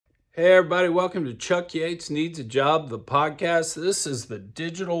Hey everybody, welcome to Chuck Yates Needs a Job, the podcast. This is the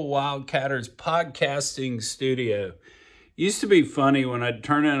Digital Wildcatters podcasting studio. Used to be funny when I'd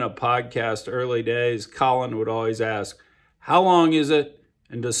turn in a podcast early days, Collin would always ask, how long is it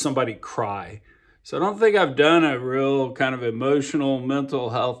and does somebody cry? So I don't think I've done a real kind of emotional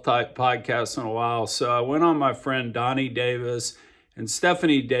mental health type podcast in a while. So I went on my friend Donnie Davis and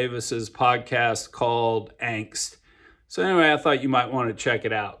Stephanie Davis's podcast called Angst. So anyway, I thought you might want to check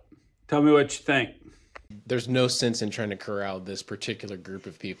it out. Tell me what you think. There's no sense in trying to corral this particular group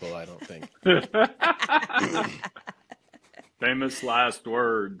of people, I don't think. Famous last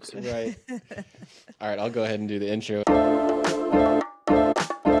words. Right. All right, I'll go ahead and do the intro.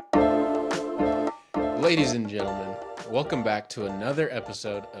 Ladies and gentlemen, welcome back to another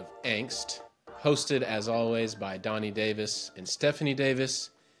episode of Angst, hosted as always by Donnie Davis and Stephanie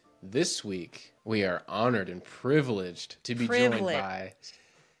Davis. This week, we are honored and privileged to be joined by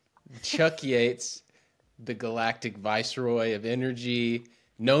Chuck Yates, the galactic viceroy of energy,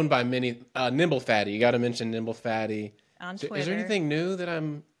 known by many, Nimble Fatty. You got to mention Nimble Fatty. On Twitter. Is there anything new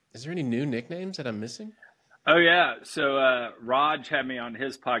is there any new nicknames that I'm missing? Oh yeah. So Raj had me on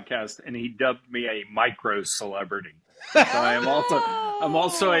his podcast and he dubbed me a micro celebrity. So I'm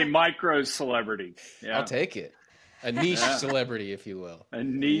also a micro celebrity. Yeah. I'll take it. A niche celebrity, if you will. A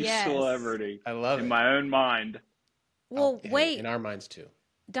niche celebrity. I love it. In my own mind. Well, wait. In our minds too.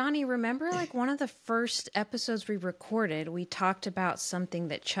 Donnie, remember one of the first episodes we recorded, we talked about something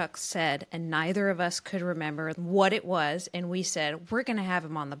that Chuck said and neither of us could remember what it was. And we said, we're going to have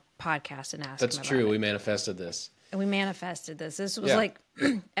him on the podcast and ask him That's about true. it. We manifested this. And we manifested this. This was like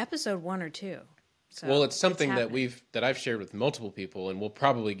episode 1 or 2. So well, it's something that I've shared with multiple people, and we'll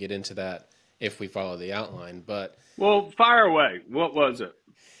probably get into that if we follow the outline. But well, fire away. What was it?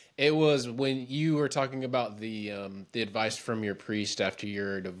 It was when you were talking about the advice from your priest after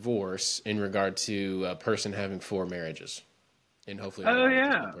your divorce in regard to a person having 4 marriages, and hopefully,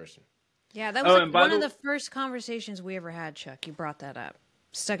 one person. Yeah, that was one of the first conversations we ever had. Chuck, you brought that up.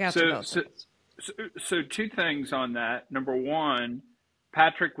 Stuck out to both of us. So 2 things on that. Number 1,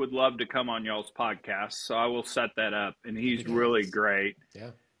 Patrick would love to come on y'all's podcast, so I will set that up, and he's really great.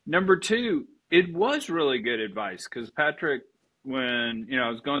 Yeah. Number 2, it was really good advice because Patrick, when I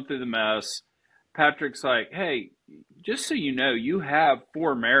was going through the mess, Patrick's like, hey, just so you know, you have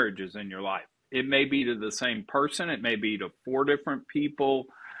 4 marriages in your life. It may be to the same person. It may be to 4 different people.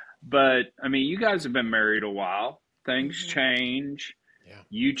 But, I mean, you guys have been married a while. Things change. Yeah.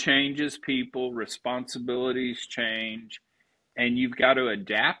 You change as people. Responsibilities change. And you've got to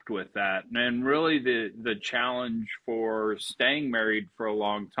adapt with that. And really the challenge for staying married for a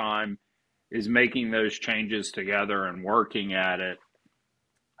long time is making those changes together and working at it.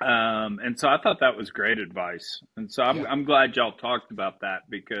 And so I thought that was great advice. And so I'm glad y'all talked about that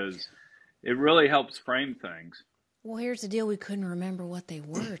because it really helps frame things. Well, here's the deal. We couldn't remember what they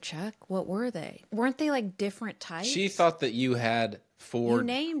were, Chuck. What were they? Weren't they like different types? She thought that you had 4. You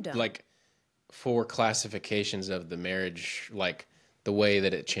named them. Like 4 classifications of the marriage, like the way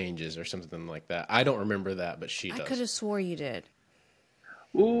that it changes or something like that. I don't remember that, but she does. I could have swore you did.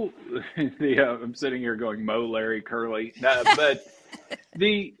 Ooh, I'm sitting here going, Mo, Larry, Curly. But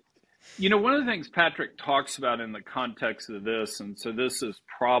one of the things Patrick talks about in the context of this, and so this is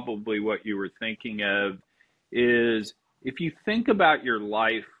probably what you were thinking of, is if you think about your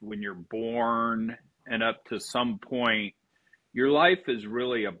life when you're born and up to some point, your life is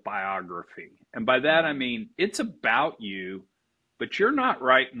really a biography. And by that, I mean, it's about you, but you're not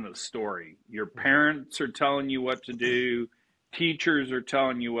writing the story. Your parents are telling you what to do. Teachers are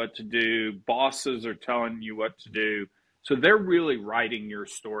telling you what to do. Bosses are telling you what to do. So they're really writing your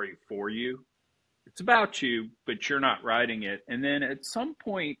story for you. It's about you, but you're not writing it. And then at some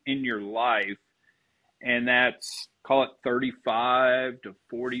point in your life, and that's, call it 35 to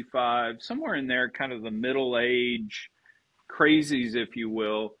 45, somewhere in there, kind of the middle age crazies, if you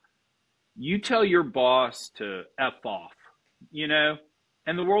will, you tell your boss to F off,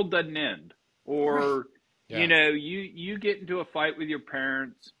 and the world doesn't end. Or... Yeah. You get into a fight with your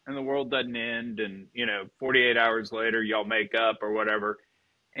parents and the world doesn't end and, 48 hours later, y'all make up or whatever.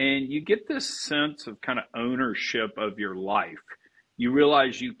 And you get this sense of kind of ownership of your life. You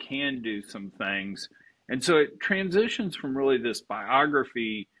realize you can do some things. And so it transitions from really this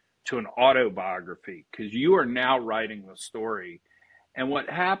biography to an autobiography because you are now writing the story. And what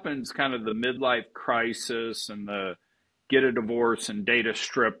happens, kind of the midlife crisis and the get a divorce and date a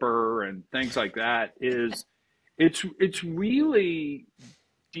stripper and things like that, is it's really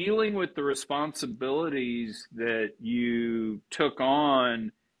dealing with the responsibilities that you took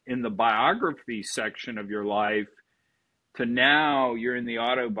on in the biography section of your life to now you're in the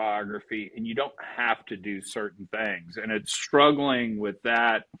autobiography and you don't have to do certain things. And it's struggling with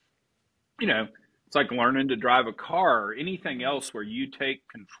that. It's like learning to drive a car or anything else where you take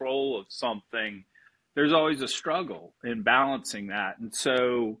control of something. There's always a struggle in balancing that. And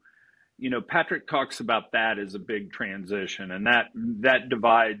so, Patrick talks about that as a big transition, and that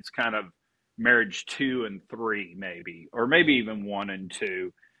divides kind of marriage 2 and 3, maybe, or maybe even 1 and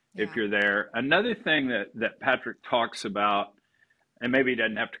 2, if you're there. Another thing that Patrick talks about, and maybe he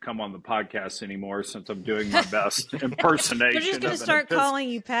doesn't have to come on the podcast anymore since I'm doing my best impersonation. They're just going to start calling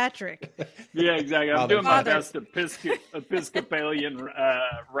you Patrick. Yeah, exactly. I'm doing my best Episcopalian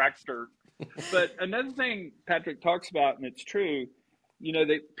rector. But another thing Patrick talks about, and it's true,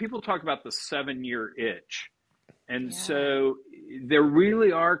 people talk about the 7-year itch. And so there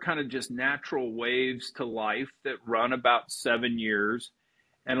really are kind of just natural waves to life that run about 7 years.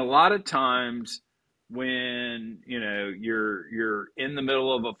 And a lot of times when, you're in the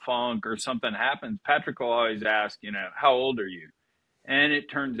middle of a funk or something happens, Patrick will always ask, how old are you? And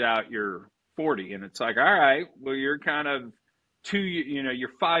it turns out you're 40. And it's like, all right, well, you're kind of you're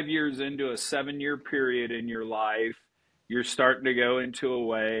 5 years into a 7-year period in your life. You're starting to go into a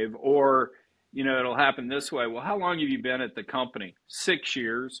wave, or, it'll happen this way. Well, how long have you been at the company? 6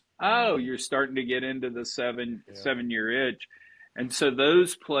 years. Oh, you're starting to get into the 7-year itch. And so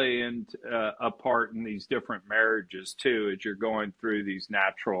those play a part in these different marriages too, as you're going through these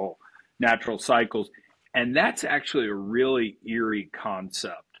natural cycles. And that's actually a really eerie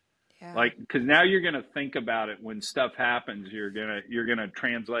concept. Yeah. Like, because now you're going to think about it when stuff happens. You're gonna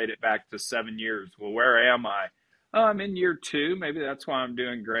translate it back to 7 years. Well, where am I? Oh, I'm in year 2. Maybe that's why I'm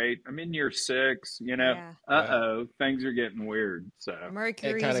doing great. I'm in year 6. Things are getting weird. So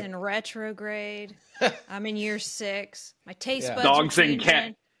Mercury's in retrograde. I'm in year 6. My taste buds are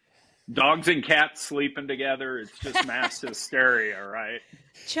changing. Dogs and cats sleeping together. It's just mass hysteria, right?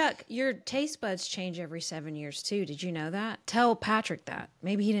 Chuck, your taste buds change every 7 years too. Did you know that? Tell Patrick that.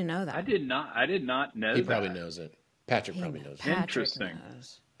 Maybe he didn't know that. I did not know that. He probably knows it. Patrick probably knows it. Interesting.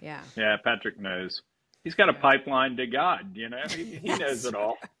 Knows. Yeah. Yeah, Patrick knows. He's got a pipeline to God, He knows it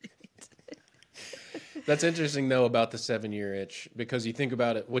all. That's interesting, though, about the 7-year itch, because you think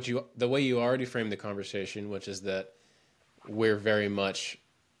about it, the way you already framed the conversation, which is that we're very much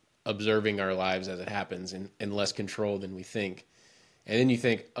observing our lives as it happens in less control than we think. And then you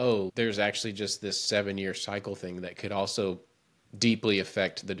think, oh, there's actually just this 7-year cycle thing that could also deeply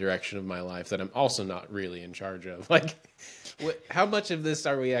affect the direction of my life that I'm also not really in charge of. Like, how much of this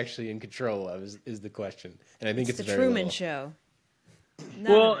are we actually in control of is the question. And I think it's the very Truman little. Show.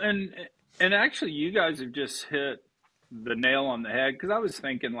 Well, and actually you guys have just hit the nail on the head, because I was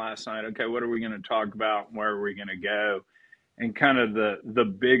thinking last night, okay, what are we going to talk about? And where are we going to go? And kind of the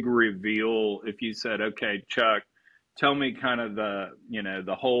big reveal, if you said, okay, Chuck, tell me kind of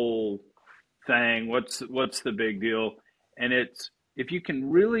the whole thing. What's the big deal? And it's, if you can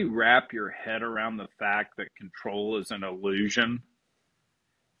really wrap your head around the fact that control is an illusion,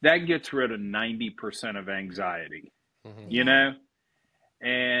 that gets rid of 90% of anxiety,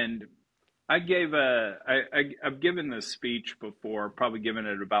 And I've given this speech before, probably given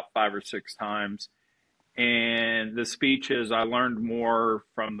it about 5 or 6 times. And the speech is, I learned more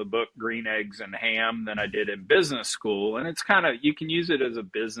from the book Green Eggs and Ham than I did in business school. And it's kind of, you can use it as a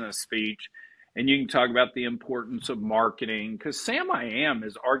business speech, and you can talk about the importance of marketing, because Sam I Am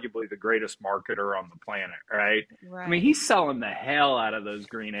is arguably the greatest marketer on the planet, right? I mean, he's selling the hell out of those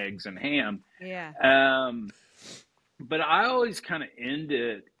green eggs and ham. Yeah. But I always kind of end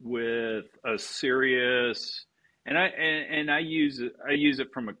it with a serious, and I use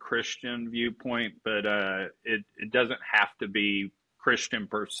it from a Christian viewpoint, but it doesn't have to be Christian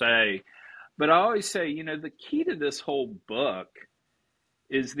per se. But I always say, the key to this whole book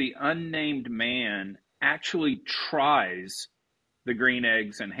is the unnamed man actually tries the green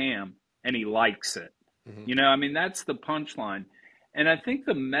eggs and ham, and he likes it. Mm-hmm. That's the punchline. And I think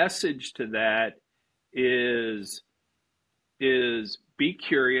the message to that is be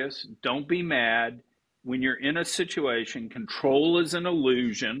curious, don't be mad. When you're in a situation, control is an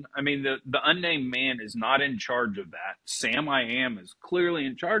illusion. The unnamed man is not in charge of that. Sam I Am is clearly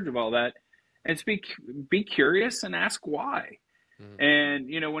in charge of all that. And it's be curious and ask why. Mm-hmm.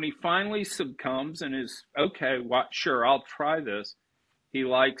 And, when he finally succumbs and is, okay, sure, I'll try this, he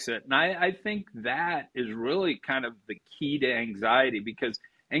likes it. And I think that is really kind of the key to anxiety, because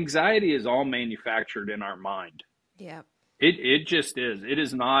anxiety is all manufactured in our mind. Yeah. It just is. It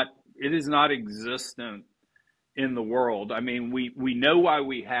is not existent in the world. We know why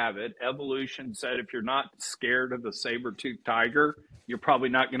we have it. Evolution said if you're not scared of the saber-toothed tiger, you're probably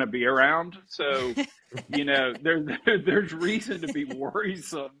not going to be around. So, there's reason to be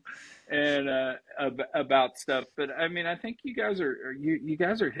worrisome and about stuff. But I mean, I think you guys are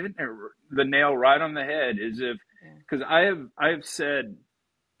hitting the nail right on the head. Because I have said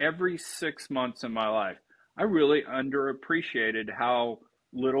every 6 months in my life, I really underappreciated how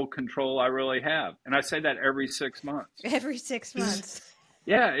little control I really have. And I say that every 6 months. Every 6 months.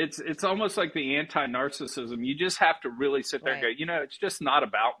 Yeah, it's almost like the anti-narcissism. You just have to really sit there and go, it's just not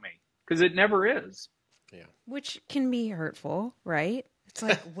about me, because it never is. Yeah. Which can be hurtful, right? It's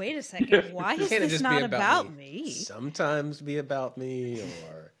like, wait a second, why is this not about me? Sometimes be about me,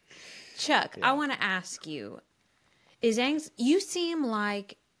 or Chuck, I want to ask you, you seem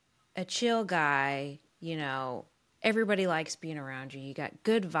like a chill guy, everybody likes being around you. You got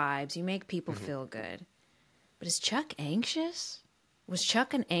good vibes, you make people feel good. But is Chuck anxious? Was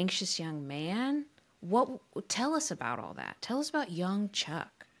Chuck an anxious young man? Tell us about all that. Tell us about young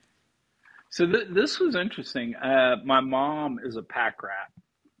Chuck. So this was interesting. My mom is a pack rat,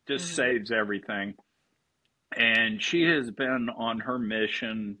 just saves everything. And she has been on her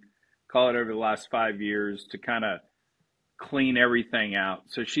mission, call it over the last 5 years, to kind of clean everything out.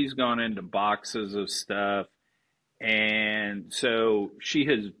 So she's gone into boxes of stuff. And so she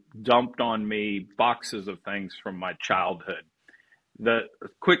has dumped on me boxes of things from my childhood. The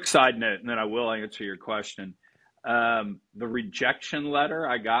quick side note, and then I will answer your question. The rejection letter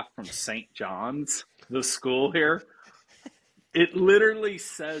I got from St. John's, the school here, it literally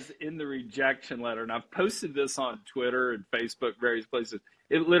says in the rejection letter, and I've posted this on Twitter and Facebook, various places.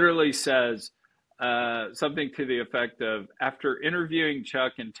 It literally says something to the effect of, after interviewing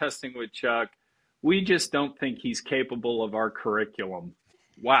Chuck and testing with Chuck, we just don't think he's capable of our curriculum.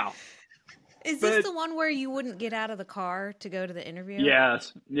 Wow. Is this the one where you wouldn't get out of the car to go to the interview?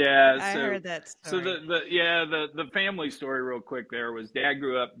 Yes. Yeah. I heard that story. So the family story real quick there was, Dad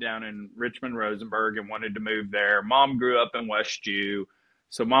grew up down in Richmond, Rosenberg, and wanted to move there. Mom grew up in Westview.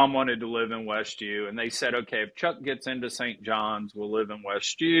 So Mom wanted to live in Westview. And they said, okay, if Chuck gets into St. John's, we'll live in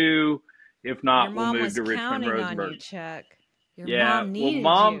Westview. If not, we'll move to Richmond, Rosenberg. On you, Chuck. Your mom needed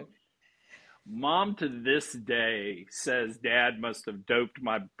you. Mom to this day says Dad must have doped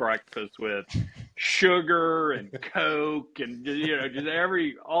my breakfast with sugar and Coke and just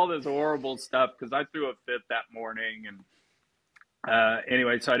all this horrible stuff, because I threw a fit that morning. And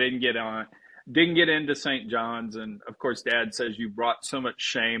anyway, so I didn't get into St. John's, and of course Dad says, you brought so much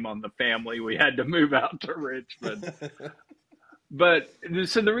shame on the family, we had to move out to Richmond. But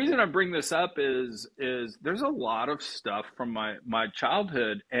so the reason I bring this up is there's a lot of stuff from my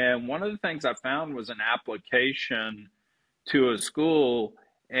childhood. And one of the things I found was an application to a school.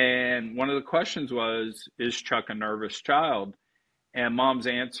 And one of the questions was, is Chuck a nervous child? And Mom's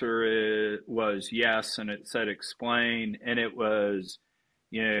answer was yes. And it said, explain. And it was,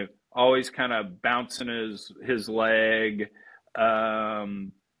 always kind of bouncing his leg,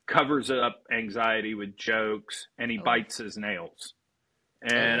 covers up anxiety with jokes, and he bites his nails.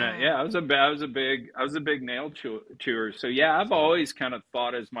 And I was a big nail chewer. So yeah, I've always kind of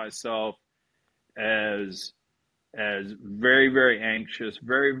thought as myself as very, very anxious,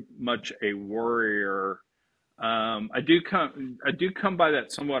 very much a worrier. I do come by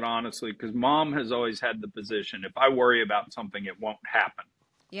that somewhat honestly, because Mom has always had the position, if I worry about something, it won't happen.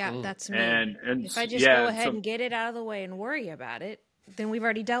 Yeah, that's me. And if I just go ahead and get it out of the way and worry about it, then we've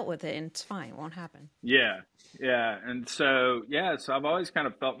already dealt with it and it's fine. It won't happen. Yeah. And so I've always kind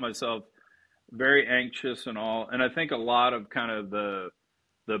of felt myself very anxious and all. And I think a lot of kind of the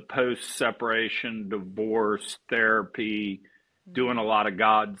post-separation divorce therapy, doing a lot of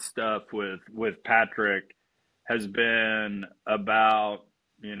God stuff with Patrick has been about,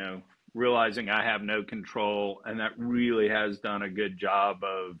 realizing I have no control. And that really has done a good job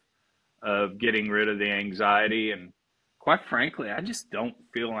of getting rid of the anxiety. And quite frankly, I just don't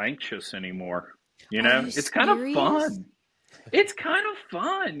feel anxious anymore. It's kind of fun. It's kind of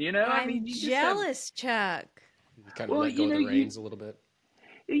fun, I'm jealous, Chuck. You kind of let go of the reins a little bit.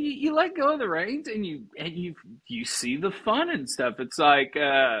 You let go of the reins, and you see the fun and stuff. It's like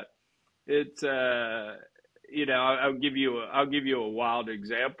I'll give you a wild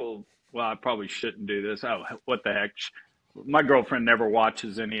example. Well, I probably shouldn't do this. Oh, what the heck? My girlfriend never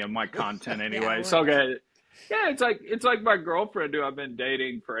watches any of my content anyway. So okay. Yeah, it's like my girlfriend who I've been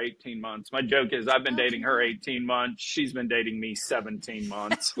dating for 18 months. My joke is I've been dating her 18 months. She's been dating me 17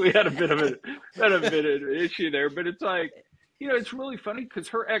 months. We had a bit of an issue there, but it's like, it's really funny because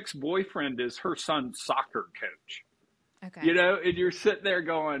her ex-boyfriend is her son's soccer coach. Okay. And you're sitting there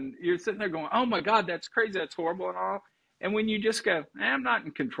going, oh my God, that's crazy. That's horrible and all. And when you just go, I'm not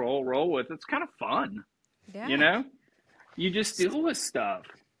in control, roll with it. It's kind of fun, Yeah. You just deal with stuff.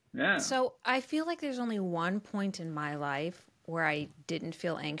 Yeah. So I feel like there's only one point in my life where I didn't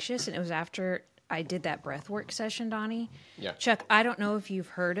feel anxious, and it was after I did that breathwork session, Donnie. Yeah. Chuck, I don't know if you've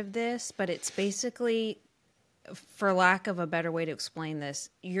heard of this, but it's basically, for lack of a better way to explain this,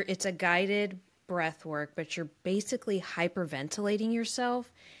 it's a guided breath work, but you're basically hyperventilating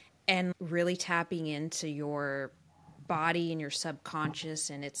yourself and really tapping into your body and your subconscious,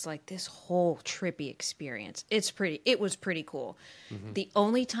 and it's like this whole trippy experience. It was pretty cool. The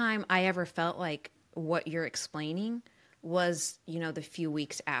only time I ever felt like what you're explaining was, the few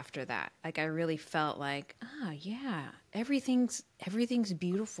weeks after that. Like I really felt like, yeah, everything's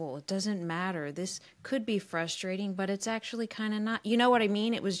beautiful. It doesn't matter. This could be frustrating, but it's actually kind of not. You know what I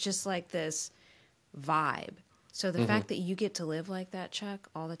mean? It was just like this vibe. So the fact that you get to live like that, Chuck,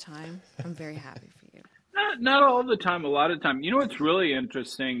 all the time, I'm very happy for you. Not all the time, a lot of time. What's really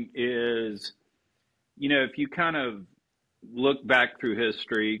interesting is, if you kind of look back through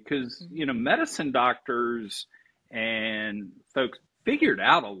history, because, medicine doctors and folks figured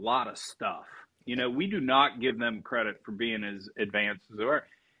out a lot of stuff. We do not give them credit for being as advanced as they are.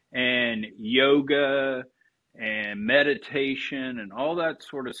 And yoga and meditation and all that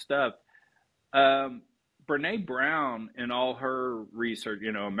sort of stuff. Brene Brown, in all her research,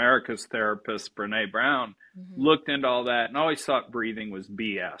 America's therapist, Brene Brown, looked into all that and always thought breathing was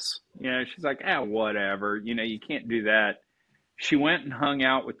BS. She's like, whatever, you can't do that. She went and hung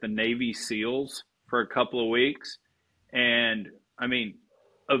out with the Navy SEALs for a couple of weeks. And I mean,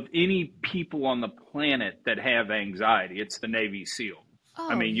 of any people on the planet that have anxiety, it's the Navy SEAL.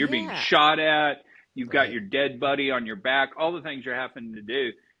 Oh, you're being shot at, you've got your dead buddy on your back, all the things you're having to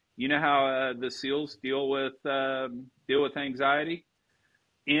do. You know how the SEALs deal with anxiety?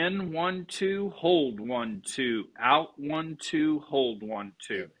 In 1, 2, hold 1, 2, out 1, 2, hold 1,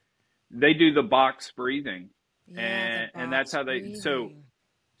 2. They do the box breathing, and that's how they.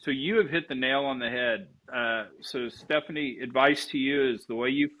 So you have hit the nail on the head. So Stephanie, advice to you is the way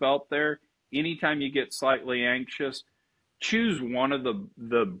you felt there. Anytime you get slightly anxious, choose one of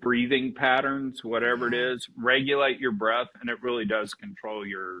the breathing patterns, whatever it is, regulate your breath, and it really does control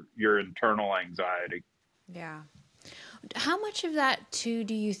your internal anxiety. Yeah. How much of that, too,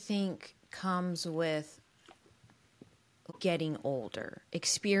 do you think comes with getting older,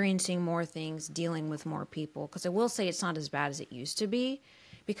 experiencing more things, dealing with more people? Because I will say it's not as bad as it used to be,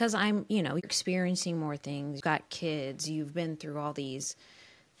 because I'm, experiencing more things. You've got kids, you've been through all these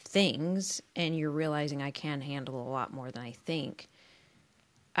things, and you're realizing I can handle a lot more than I think.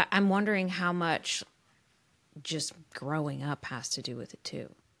 I'm wondering how much just growing up has to do with it too.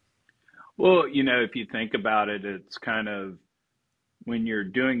 Well, if you think about it, it's kind of when you're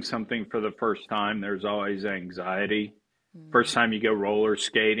doing something for the first time, there's always anxiety. First time you go roller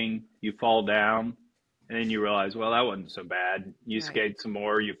skating, you fall down, and then you realize, well, that wasn't so bad. You skate some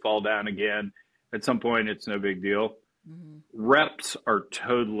more, you fall down again. At some point, it's no big deal. Reps are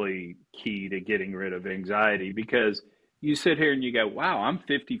totally key to getting rid of anxiety, because you sit here and you go, wow, I'm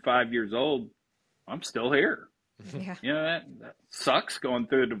 55 years old. I'm still here. Yeah. That sucks going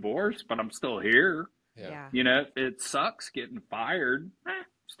through a divorce, but I'm still here. Yeah. It sucks getting fired.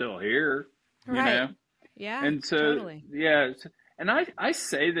 Still here. Right. Yeah. And so, totally. yeah. And I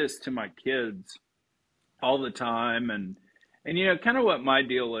say this to my kids all the time. And kind of what my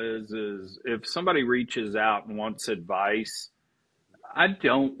deal is if somebody reaches out and wants advice, I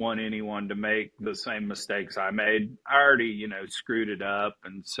don't want anyone to make the same mistakes I made. I already, screwed it up.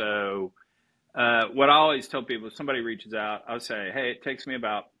 And so what I always tell people, if somebody reaches out, I'll say, hey, it takes me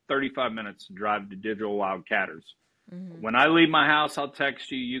about 35 minutes to drive to Digital Wildcatters. When I leave my house, I'll text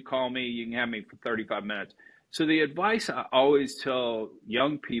you, you call me, you can have me for 35 minutes. So the advice I always tell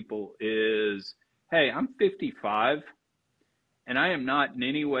young people is, hey, I'm 55. And I am not in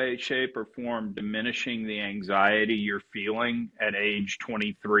any way, shape, or form diminishing the anxiety you're feeling at age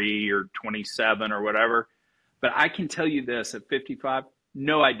 23 or 27 or whatever. But I can tell you this, at 55,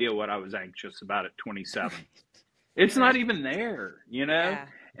 no idea what I was anxious about at 27. It's not even there, Yeah.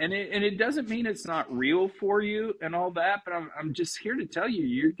 And it doesn't mean it's not real for you and all that, but I'm just here to tell you,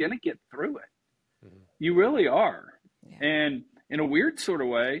 you're going to get through it. You really are. Yeah. And in a weird sort of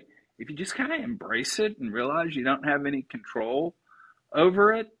way, if you just kind of embrace it and realize you don't have any control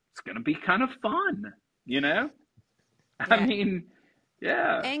over it, it's going to be kind of fun, I mean,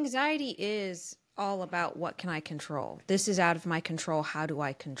 yeah. Anxiety is all about what can I control? This is out of my control. How do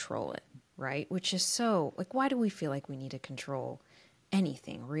I control it? Right? Which is so, why do we feel like we need to control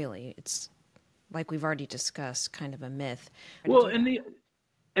anything, really? It's like we've already discussed, kind of a myth. Well, and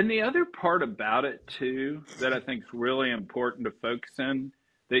the other part about it too that I think is really important to focus in,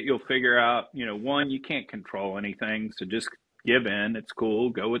 that you'll figure out, one, you can't control anything. So just give in. It's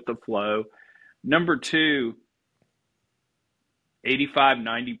cool. Go with the flow. Number two,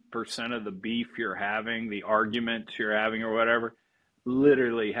 85-90% of the beef you're having, the arguments you're having or whatever,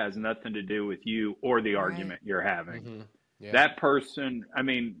 literally has nothing to do with you or the argument you're having. Mm-hmm. Yeah. That person,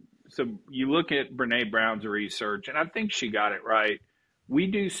 so you look at Brene Brown's research, and I think she got it right. We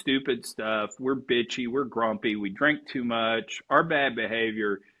do stupid stuff. We're bitchy. We're grumpy. We drink too much. Our bad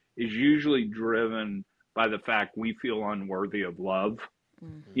behavior is usually driven by the fact we feel unworthy of love.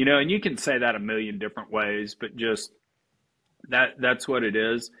 Mm-hmm. And you can say that a million different ways, but just that's what it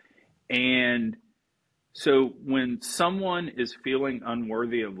is. And so when someone is feeling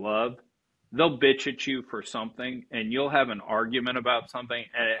unworthy of love, they'll bitch at you for something, and you'll have an argument about something,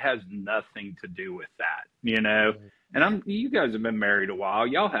 and it has nothing to do with that, Mm-hmm. And you guys have been married a while.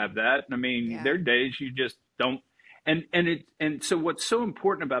 Y'all have that. There are days you just don't. And so what's so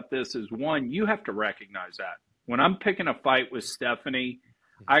important about this is, one, you have to recognize that. When I'm picking a fight with Stephanie,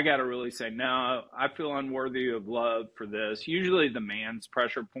 I got to really say, no, I feel unworthy of love for this. Usually the man's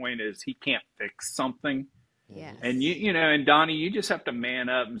pressure point is he can't fix something. Yes. And and Donnie, you just have to man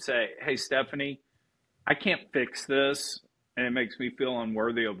up and say, hey, Stephanie, I can't fix this, and it makes me feel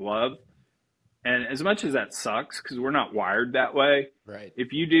unworthy of love. And as much as that sucks, because we're not wired that way, right?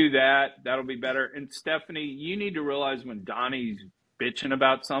 If you do that, that'll be better. And Stephanie, you need to realize when Donnie's bitching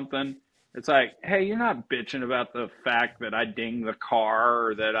about something, it's like, hey, you're not bitching about the fact that I dinged the car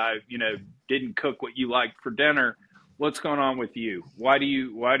or that I, didn't cook what you liked for dinner. What's going on with you? Why do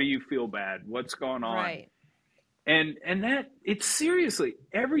you feel bad? What's going on? Right. And that, it's seriously,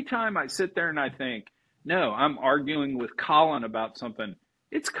 every time I sit there and I think, no, I'm arguing with Collin about something,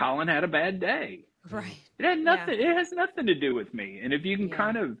 it's Collin had a bad day. Right. It had nothing. Yeah. It has nothing to do with me. And if you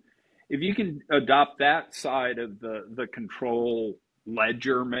can if you can adopt that side of the control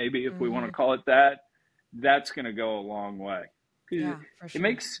ledger, maybe if we want to call it that, that's going to go a long way. Yeah, for sure. It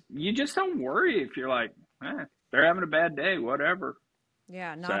makes you just don't worry if you're like, they're having a bad day, whatever.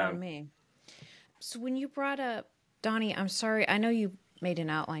 Yeah, not on me. So when you brought up Donnie, I'm sorry, I know you made an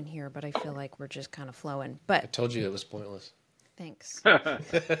outline here, but I feel like we're just kind of flowing. But I told you it was pointless. Thanks.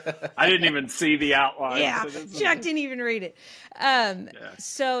 I didn't even see the outline. Yeah, Chuck didn't even read it.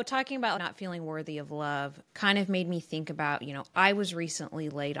 So talking about not feeling worthy of love kind of made me think about, I was recently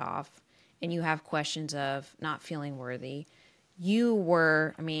laid off, and you have questions of not feeling worthy. You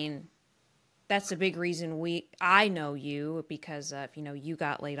were, that's a big reason I know you, because of, you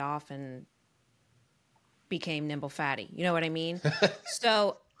got laid off and became nimble fatty. You know what I mean?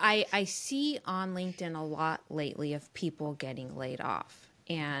 So I see on LinkedIn a lot lately of people getting laid off,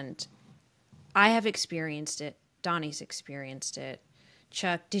 and I have experienced it. Donnie's experienced it.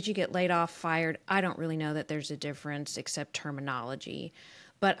 Chuck, did you get laid off, fired? I don't really know that there's a difference except terminology,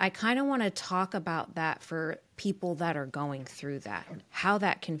 but I kind of want to talk about that for people that are going through that, how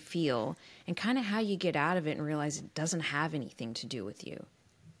that can feel, and kind of how you get out of it and realize it doesn't have anything to do with you.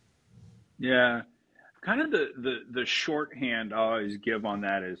 Yeah. Kind of the shorthand I always give on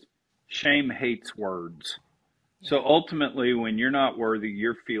that is shame hates words. So ultimately, when you're not worthy,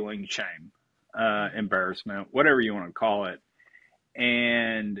 you're feeling shame, embarrassment, whatever you want to call it.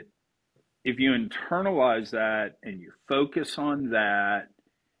 And if you internalize that and you focus on that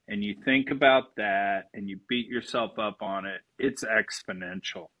and you think about that and you beat yourself up on it, it's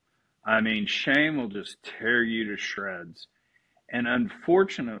exponential. Shame will just tear you to shreds. And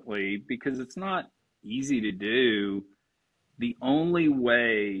unfortunately, because it's not easy to do, the only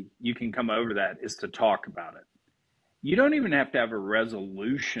way you can come over that is to talk about it. You don't even have to have a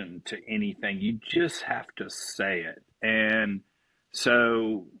resolution to anything. You just have to say it. And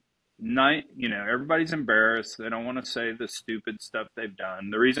so, everybody's embarrassed. They don't want to say the stupid stuff they've done.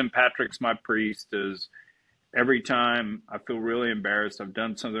 The reason Patrick's my priest is every time I feel really embarrassed, I've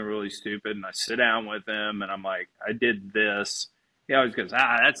done something really stupid, and I sit down with him and I'm like, I did this. He always goes,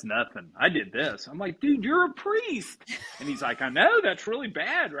 that's nothing. I did this. I'm like, dude, you're a priest. And he's like, I know, that's really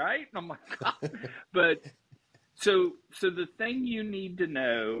bad, right? And I'm like, God. But so the thing you need to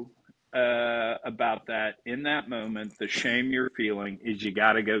know about that in that moment, the shame you're feeling, is you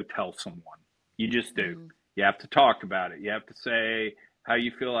got to go tell someone. You just do. Mm-hmm. You have to talk about it. You have to say how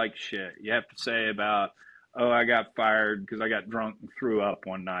you feel like shit. You have to say about, I got fired because I got drunk and threw up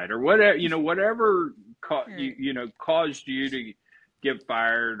one night, or whatever, whatever caused you to get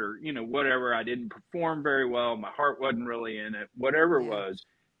fired, or, whatever. I didn't perform very well. My heart wasn't really in it. Whatever it was,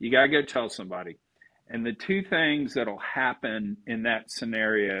 you got to go tell somebody. And the two things that'll happen in that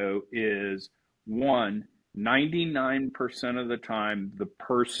scenario is, one, 99% of the time, the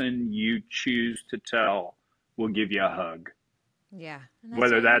person you choose to tell will give you a hug. Yeah. And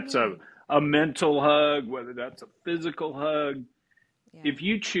Whether all you that's need. a mental hug, whether that's a physical hug. Yeah. If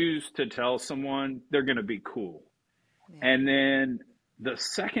you choose to tell someone, they're going to be cool. Yeah. And then the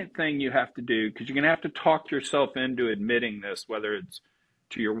second thing you have to do, because you're going to have to talk yourself into admitting this, whether it's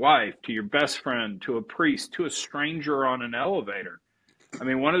to your wife, to your best friend, to a priest, to a stranger on an elevator. I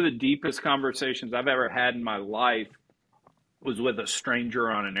mean, one of the deepest conversations I've ever had in my life was with a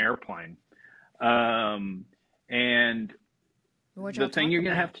stranger on an airplane. And What'd the y'all thing talk you're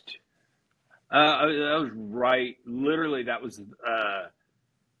going to about? have to, that was right, literally, that was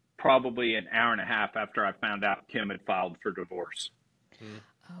probably an hour and a half after I found out Kim had filed for divorce. Oh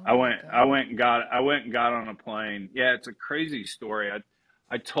I my went, God. I went and got, I went and got on a plane. Yeah, it's a crazy story.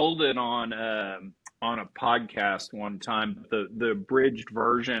 I told it on a podcast one time. The abridged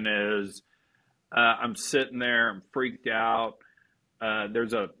version is, I'm sitting there, I'm freaked out.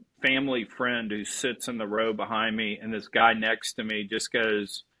 There's a family friend who sits in the row behind me, and this guy next to me just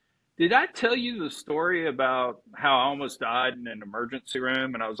goes, "Did I tell you the story about how I almost died in an emergency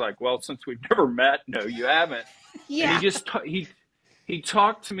room?" And I was like, "Well, since we've never met, no, you haven't." And he Yeah. just he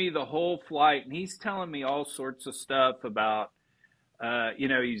talked to me the whole flight, and he's telling me all sorts of stuff about,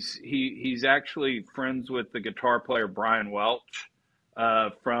 he's actually friends with the guitar player Brian Welch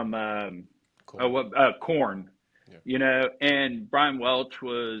from Cool. Korn. Yeah. And Brian Welch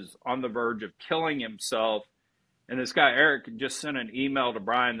was on the verge of killing himself. And this guy, Eric, just sent an email to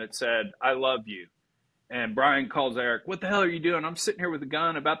Brian that said, "I love you." And Brian calls Eric, "What the hell are you doing? I'm sitting here with a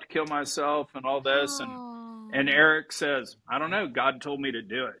gun about to kill myself and all this." And Oh. Eric says, "I don't know. God told me to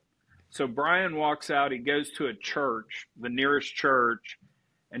do it." So Brian walks out. He goes to a church, the nearest church,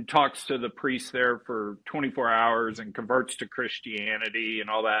 and talks to the priest there for 24 hours and converts to Christianity and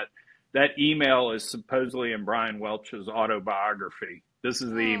all that. That email is supposedly in Brian Welch's autobiography. This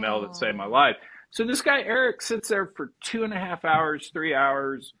is the email that saved my Oh. life. So this guy, Eric, sits there for 2.5 hours, 3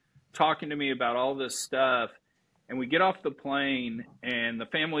 hours, talking to me about all this stuff. And we get off the plane, and the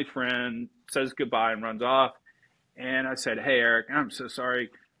family friend says goodbye and runs off. And I said, "Hey, Eric, I'm so sorry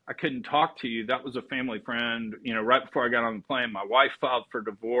I couldn't talk to you. That was a family friend. Right before I got on the plane, my wife filed for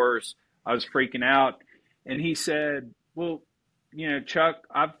divorce. I was freaking out." And he said, "Well, Chuck,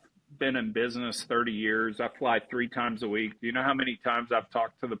 I've been in business 30 years. I fly 3 times a week. Do you know how many times I've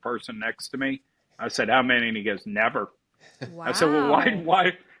talked to the person next to me?" I said, "How many?" And he goes, "Never." I said, "Well, Wow.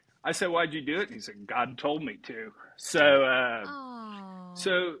 why?" I said, "Why'd you do it?" And he said, "God told me to." So, Oh.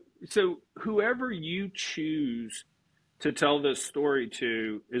 so whoever you choose to tell this story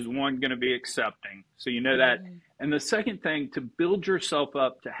to is one going to be accepting. So you know that. Mm-hmm. And the second thing, to build yourself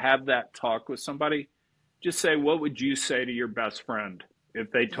up to have that talk with somebody, just say, "What would you say to your best friend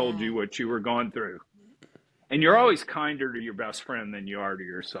if they told Yeah. you what you were going through?" And you're Yeah. always kinder to your best friend than you are to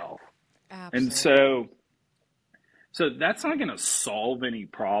yourself. And Absolutely. so that's not going to solve any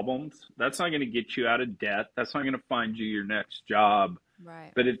problems. That's not going to get you out of debt. That's not going to find you your next job.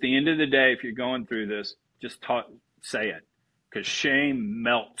 Right. But at the end of the day, if you're going through this, just say it. Because shame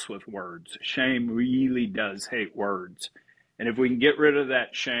melts with words. Shame really does hate words. And if we can get rid of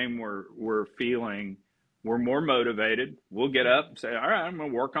that shame we're feeling, we're more motivated. We'll get up and say, "All right, I'm going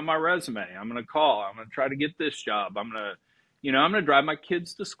to work on my resume. I'm going to call. I'm going to try to get this job. I'm going to drive my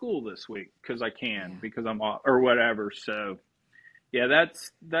kids to school this week because I can, Yeah. because I'm off," or whatever. So, yeah,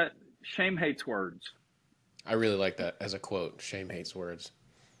 that. Shame hates words. I really like that as a quote. Shame hates words.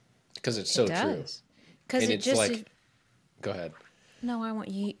 Because it's It so true. does. Because And it it's just like, go ahead. no, I want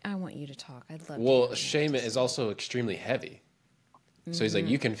you to talk. I'd love to hear Well, what you shame have to is say. also extremely heavy. So he's like,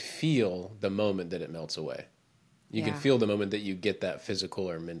 you can feel the moment that it melts away. You can Yeah. feel the moment that you get that physical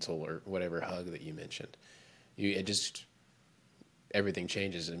or mental or whatever hug that you mentioned. Everything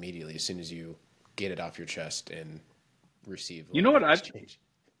changes immediately as soon as you get it off your chest and receive You know what I exchange.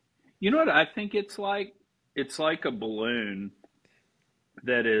 You know what I think it's like? It's like a balloon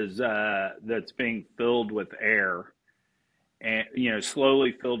that's being filled with air, and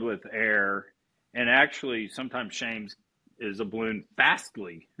slowly filled with air. And actually, sometimes shame is a balloon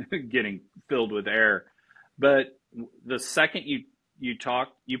fastly getting filled with air. But the second you talk,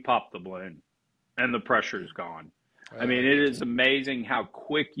 you pop the balloon, and the pressure is gone. I mean, it is amazing how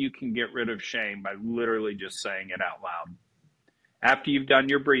quick you can get rid of shame by literally just saying it out loud. After you've done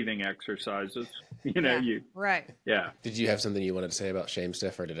your breathing exercises, Yeah. Right. yeah. Did you have something you wanted to say about shame,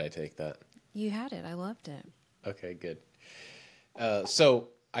 Steph, or did I take that? You had it. I loved it. Okay, good. So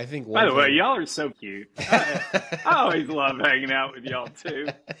I think By one the way, thing... y'all are so cute. I always love hanging out with y'all too.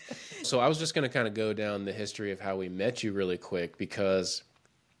 So I was just going to kind of go down the history of how we met you really quick, because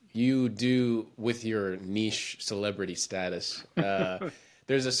you do, with your niche celebrity status,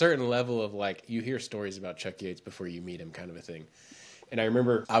 there's a certain level of like, you hear stories about Chuck Yates before you meet him kind of a thing. And I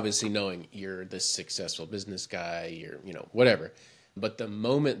remember obviously knowing you're this successful business guy, you're, whatever. But the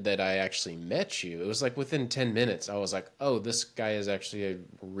moment that I actually met you, it was like within 10 minutes, I was like, oh, this guy is actually a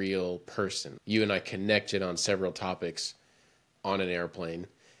real person. You and I connected on several topics on an airplane.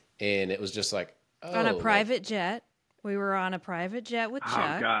 And it was just like, oh. On a private jet. We were on a private jet with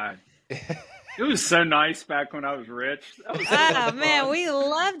Chuck. Oh, God. It was so nice back when I was rich. That was so man, we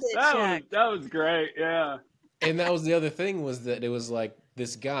loved it, Chuck. That was great, yeah. And that was the other thing, was that it was like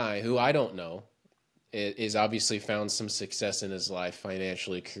this guy who I don't know is obviously found some success in his life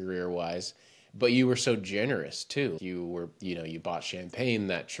financially, career-wise, but you were so generous too. You were, you bought champagne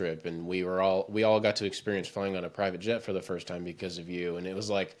that trip, and we all got to experience flying on a private jet for the first time because of you. And it was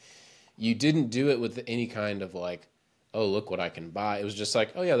like, you didn't do it with any kind of like, oh, look what I can buy. It was just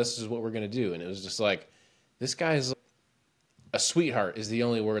like, oh yeah, this is what we're going to do. And it was just like, this guy is a sweetheart is the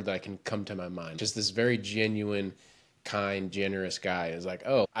only word that I can come to my mind. Just this very genuine, kind, generous guy. It's like,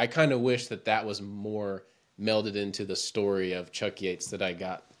 oh, I kind of wish that was more melded into the story of Chuck Yates that I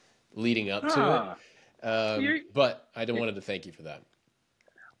got leading up to it. But I wanted to thank you for that.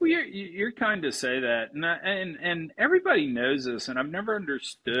 Well, you're kind to say that, and everybody knows this, and I've never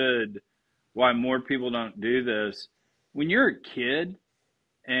understood why more people don't do this. When you're a kid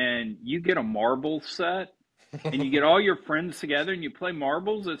and you get a marble set and you get all your friends together and you play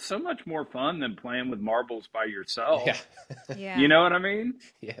marbles, it's so much more fun than playing with marbles by yourself. Yeah. You know what I mean?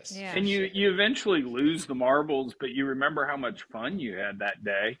 Yes. Yeah. And you eventually lose the marbles, but you remember how much fun you had that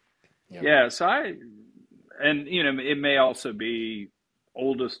day. Yep. Yeah. So it may also be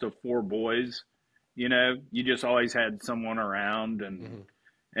oldest of 4 boys, you just always had someone around and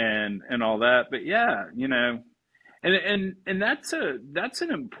all that. But yeah, and that's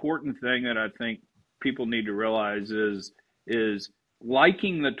an important thing that I think people need to realize is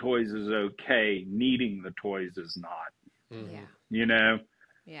liking the toys is okay. Needing the toys is not. Yeah.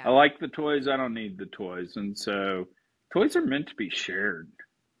 I like the toys. I don't need the toys. And so toys are meant to be shared.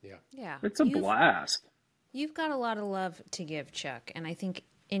 Yeah. It's a blast. You've got a lot of love to give, Chuck. And I think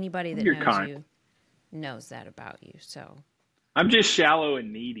anybody that You're knows kind. you knows that about you. So I'm just shallow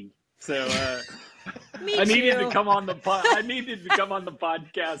and needy. So Me I needed too. to come on the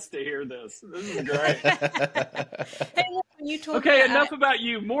podcast to hear this. This is great. Hey, look, when you told Okay, me enough about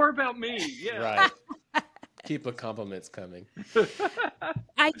you. More about me. Yeah. Right. Keep the compliments coming.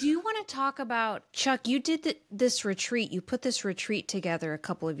 I do want to talk about, Chuck, you did this retreat. You put this retreat together a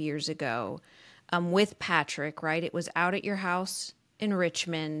couple of years ago with Patrick, right? It was out at your house in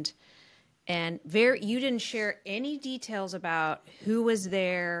Richmond. And you didn't share any details about who was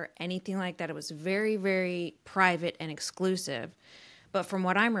there, anything like that. It was very, very private and exclusive. But from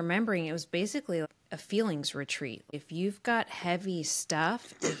what I'm remembering, it was basically a feelings retreat. If you've got heavy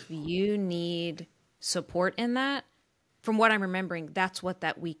stuff, if you need support in that, from what I'm remembering, that's what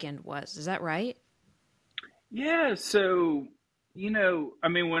that weekend was. Is that right? Yeah. So, when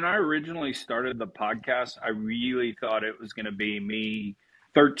I originally started the podcast, I really thought it was going to be me,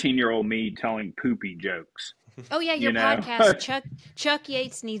 13-year-old me, telling poopy jokes. Oh yeah, your podcast, Chuck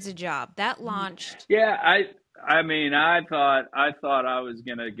Yates Needs a Job. That launched. Yeah, I thought I was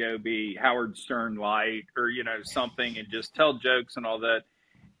gonna go be Howard Stern light or something and just tell jokes and all that.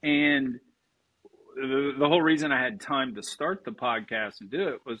 And the whole reason I had time to start the podcast and do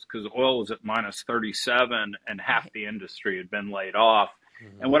it was because oil was at minus 37 and half the industry had been laid off.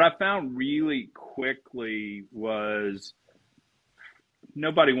 Mm-hmm. And what I found really quickly was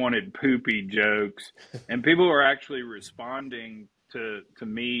nobody wanted poopy jokes, and people were actually responding to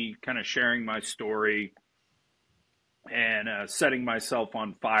me kind of sharing my story and setting myself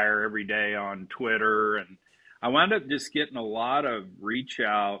on fire every day on Twitter. And I wound up just getting a lot of reach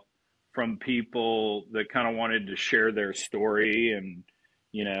out from people that kind of wanted to share their story. And,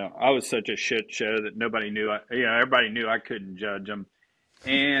 I was such a shit show that nobody knew, everybody knew I couldn't judge them.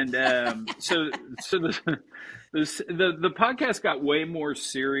 And so the podcast got way more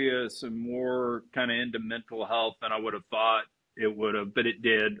serious and more kind of into mental health than I would have thought it would have, but it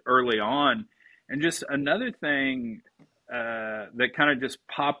did early on. And just another thing that kind of just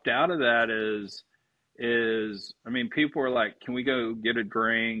popped out of that is people were like, can we go get a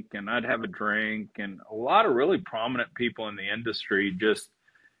drink? And I'd have a drink. And a lot of really prominent people in the industry just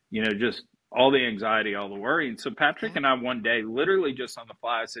all the anxiety, all the worry. And so Patrick and I one day, literally just on the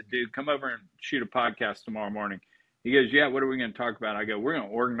fly, I said, dude, come over and shoot a podcast tomorrow morning. He goes, yeah, what are we going to talk about? I go, we're going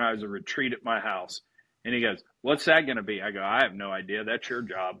to organize a retreat at my house. And he goes, what's that going to be? I go, I have no idea. That's your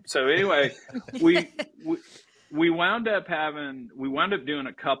job. So anyway, we wound up doing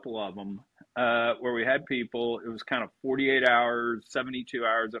a couple of them. where we had people. It was kind of 48 hours, 72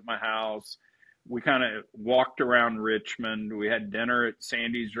 hours at my house. We kind of walked around Richmond. We had dinner at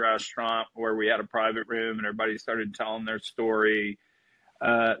Sandy's restaurant where we had a private room and everybody started telling their story.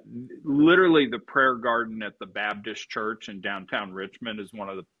 Uh, Literally, the prayer garden at the Baptist church in downtown Richmond is one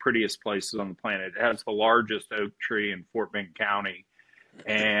of the prettiest places on the planet. It has the largest oak tree in Fort Bend County,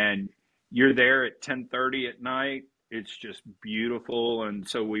 and you're there at 10:30 at night. It's just beautiful. And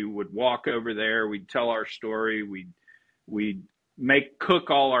so we would walk over there. We'd tell our story. We'd cook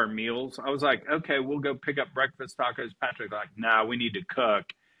all our meals. I was like, okay, we'll go pick up breakfast tacos. Patrick's like, nah, we need to cook.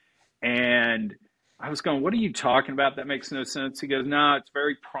 And I was going, what are you talking about? That makes no sense. He goes, no, it's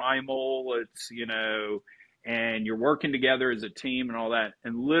very primal. It's, and you're working together as a team and all that.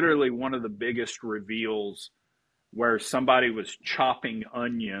 And literally one of the biggest reveals where somebody was chopping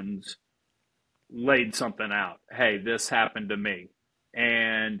onions laid something out. Hey, this happened to me.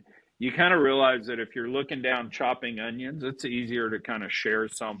 And you kind of realize that if you're looking down chopping onions, it's easier to kind of share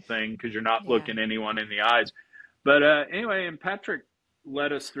something because you're not looking anyone in the eyes. But anyway, and Patrick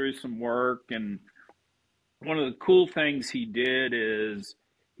led us through some work. And one of the cool things he did is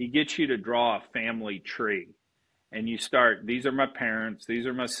he gets you to draw a family tree. And you start, these are my parents, these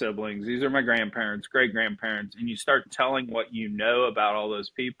are my siblings, these are my grandparents, great-grandparents, and you start telling what you know about all those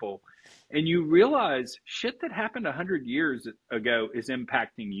people. And you realize shit that happened 100 years ago is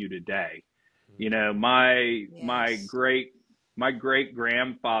impacting you today. My great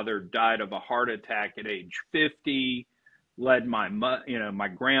grandfather died of a heart attack at age 50, led my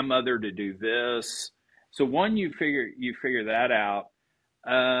grandmother to do this. So one, you figure that out.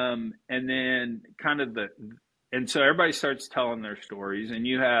 And then and so everybody starts telling their stories, and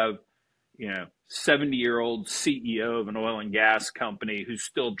you have, 70-year-old CEO of an oil and gas company who's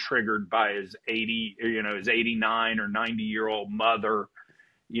still triggered by his 89 or 90-year-old mother.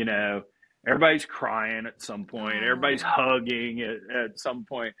 Everybody's crying at some point. Everybody's hugging at some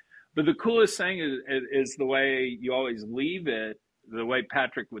point. But the coolest thing is the way you always leave it. The way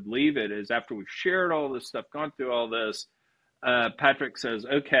Patrick would leave it is after we've shared all this stuff, gone through all this, Patrick says,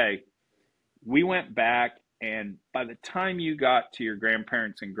 okay, we went back, and by the time you got to your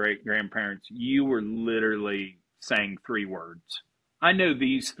grandparents and great-grandparents, you were literally saying 3 words. I know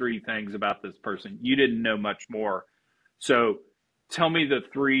these 3 things about this person. You didn't know much more. So tell me the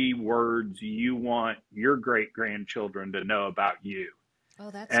 3 words you want your great-grandchildren to know about you.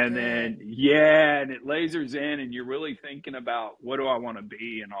 Oh, that's and good. Then, and it lasers in, and you're really thinking about what do I want to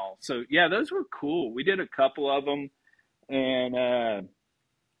be and all. So, yeah, those were cool. We did a couple of them, and,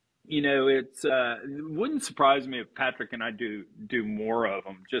 it wouldn't surprise me if Patrick and I do more of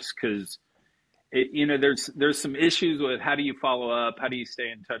them, just because there's some issues with how do you follow up, how do you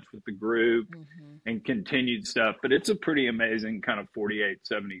stay in touch with the group, and continued stuff. But it's a pretty amazing kind of 48,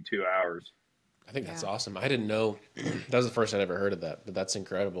 72 hours. I think that's awesome. I didn't know that was the first I'd ever heard of that, but that's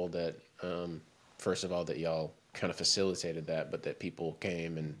incredible that first of all that y'all kind of facilitated that, but that people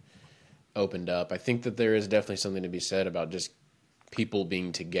came and opened up. I think that there is definitely something to be said about just people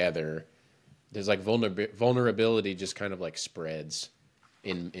being together. There's like vulnerability just kind of like spreads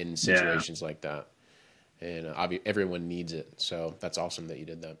in situations like that, and everyone needs it. So that's awesome that you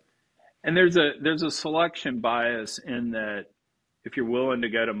did that. And there's a selection bias in that if you're willing to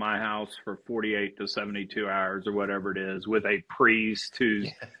go to my house for 48 to 72 hours or whatever it is with a priest who's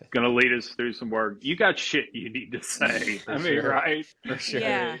going to lead us through some work, you got shit you need to say. Right? For sure.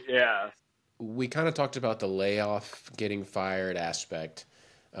 Yeah. We kind of talked about the layoff, getting fired aspect,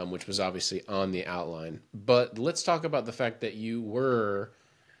 which was obviously on the outline. But let's talk about the fact that you were,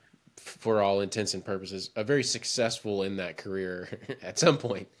 for all intents and purposes, very successful in that career at some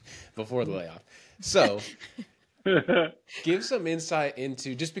point before the layoff. So give some insight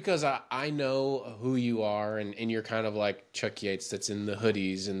into, just because I know who you are, and you're kind of like Chuck Yates that's in the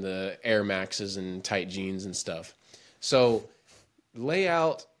hoodies and the Air Maxes and tight jeans and stuff. So lay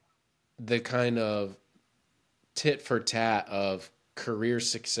out the kind of tit for tat of career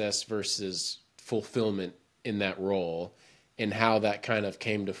success versus fulfillment in that role, and how that kind of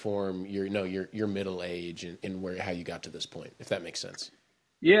came to form your middle age and how you got to this point, if that makes sense.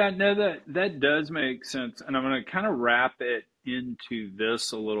 Yeah, no, that does make sense. And I'm going to kind of wrap it into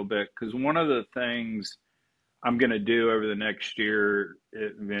this a little bit, because one of the things I'm going to do over the next year,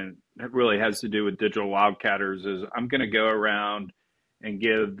 it really has to do with Digital Wildcatters, is I'm going to go around and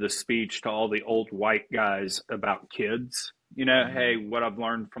give the speech to all the old white guys about kids, hey, what I've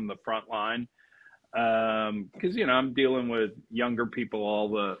learned from the front line. Because, I'm dealing with younger people all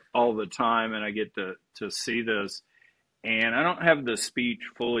the time, and I get to see this. And I don't have the speech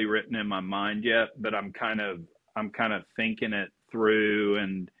fully written in my mind yet, but I'm kind of thinking it through,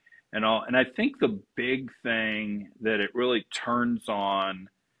 and and all. And I think the big thing that it really turns on,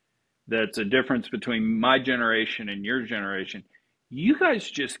 that's a difference between my generation and your generation, you guys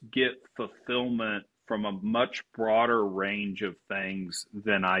just get fulfillment from a much broader range of things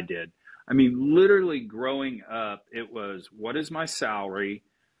than I did. I mean, literally growing up, it was, what is my salary?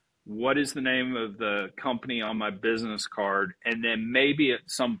 What is the name of the company on my business card? And then maybe at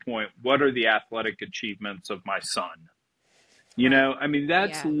some point, what are the athletic achievements of my son? You know, I mean,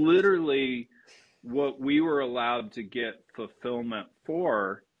 that's literally what we were allowed to get fulfillment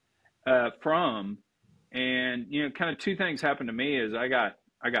from. And, you know, kind of two things happened to me is I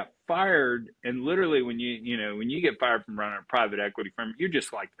got fired, and literally when you get fired from running a private equity firm, you're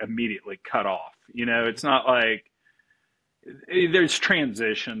just like immediately cut off. You know, it's not like there's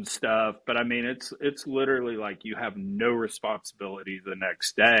transition stuff, but I mean, it's literally like you have no responsibility the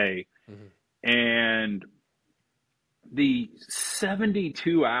next day. And the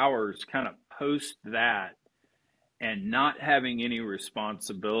 72 hours kind of post that and not having any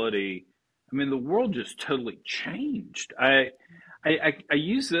responsibility, I mean, the world just totally changed. I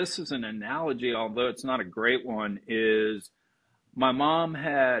use this as an analogy, although it's not a great one, is my mom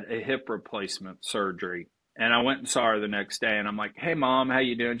had a hip replacement surgery, and I went and saw her the next day, and I'm like, hey, Mom, how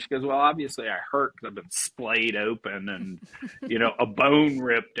you doing? She goes, well, obviously I hurt because I've been splayed open and, you know, a bone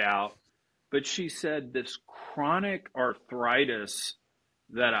ripped out. But she said, this chronic arthritis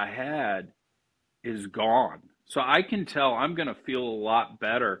that I had is gone. So I can tell I'm going to feel a lot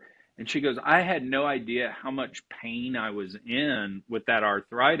better. And she goes, I had no idea how much pain I was in with that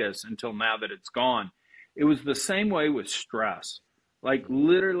arthritis until now that it's gone. It was the same way with stress. Like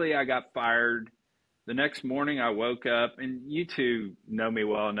literally I got fired. The next morning I woke up, and you two know me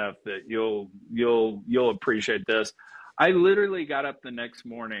well enough that you'll appreciate this. I literally got up the next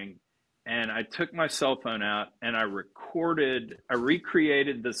morning and I took my cell phone out and I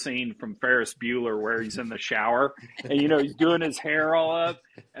recreated the scene from Ferris Bueller where he's in the shower and, you know, he's doing his hair all up.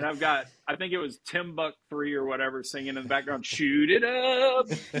 And I've got, I think it was Timbuk 3 or whatever singing in the background, shoot it up.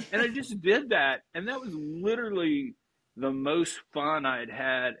 And I just did that. And that was literally the most fun I'd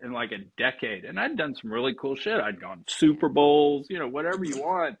had in like a decade. And I'd done some really cool shit. I'd gone Super Bowls, you know, whatever you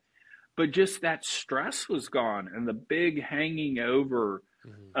want. But just that stress was gone, and the big hanging over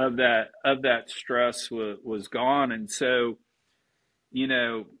of that stress was gone. And so, you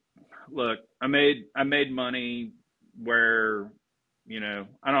know, look, I made money where, you know,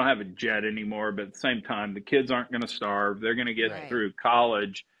 I don't have a jet anymore, but at the same time, the kids aren't going to starve. They're going to get through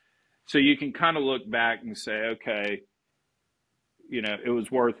college. So you can kind of look back and say, okay, you know, it was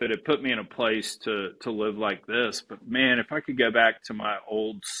worth it. It put me in a place to live like this. But man, if I could go back to my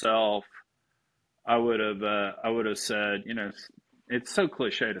old self, I would have said, you know, it's so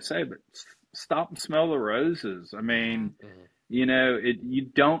cliche to say, but stop and smell the roses. I mean, you know, you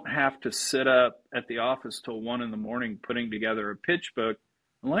don't have to sit up at the office till 1 a.m. putting together a pitch book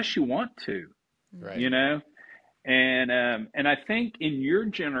unless you want to, you know? And I think in your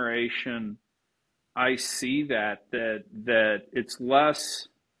generation, I see that it's less,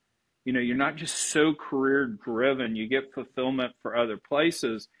 you know, you're not just so career driven, you get fulfillment for other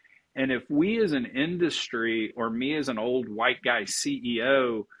places. And if we as an industry, or me as an old white guy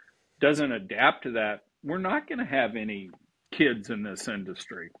CEO, doesn't adapt to that, we're not going to have any kids in this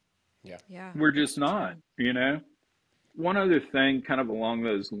industry. Yeah. We're just not, you know. One other thing kind of along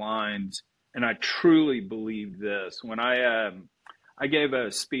those lines, and I truly believe this, when I gave a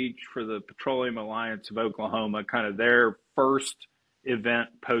speech for the Petroleum Alliance of Oklahoma, kind of their first event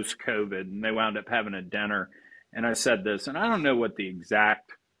post-COVID, and they wound up having a dinner. And I said this, and I don't know what the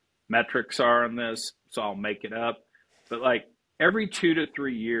exact metrics are on this, so I'll make it up. But like every 2 to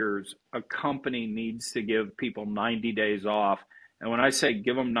 3 years, a company needs to give people 90 days off. And when I say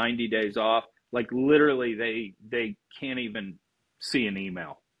give them 90 days off, like literally they can't even see an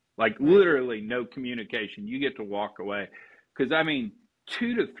email. Like literally no communication. You get to walk away. Because, I mean,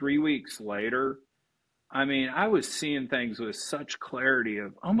 2 to 3 weeks later, I mean, I was seeing things with such clarity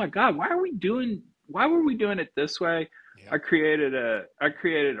of, oh my God, why were we doing it this way? Yeah. I created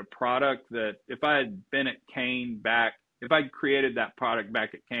a product that if I had been at Kane if I'd created that product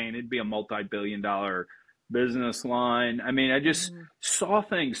back at Kane, it'd be a multi-billion-dollar business line. I mean, I just saw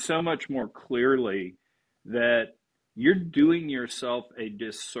things so much more clearly that you're doing yourself a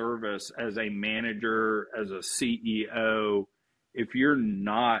disservice as a manager, as a CEO, if you're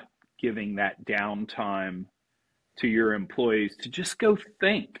not giving that downtime to your employees to just go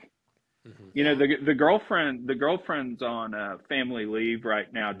think. You know, the girlfriend's on family leave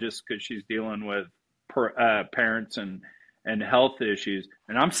right now just because she's dealing with parents and health issues,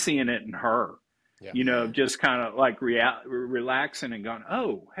 and I'm seeing it in her. Yeah. Just kind of like relaxing and going,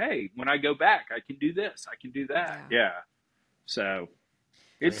 oh, hey, when I go back, I can do this, I can do that. Yeah. So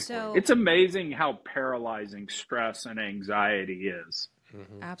it's amazing how paralyzing stress and anxiety is.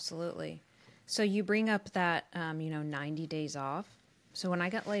 Absolutely. So you bring up that, 90 days off. So when I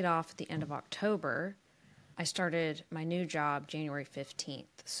got laid off at the end of October, I started my new job January 15th.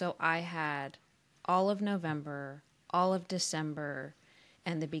 So I had all of November, all of December,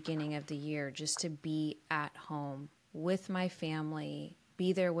 and the beginning of the year just to be at home with my family,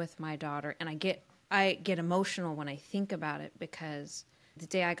 be there with my daughter. And I get emotional when I think about it, because the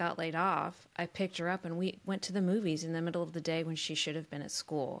day I got laid off, I picked her up and we went to the movies in the middle of the day when she should have been at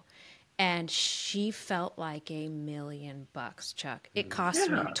school. And she felt like $1,000,000, Chuck. It cost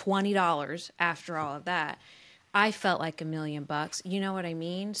me $20 after all of that. I felt like $1,000,000. You know what I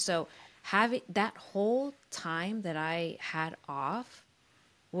mean? So having that whole time that I had off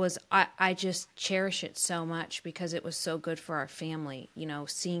was, I just cherish it so much, because it was so good for our family,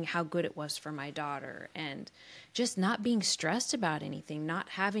 seeing how good it was for my daughter, and just not being stressed about anything, not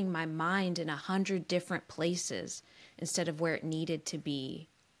having my mind in 100 different places instead of where it needed to be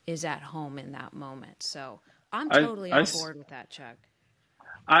is at home in that moment. So I'm totally on board with that, Chuck.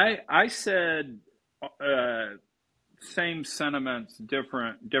 I said same sentiments,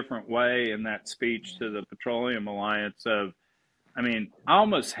 different way in that speech to the Petroleum Alliance of, I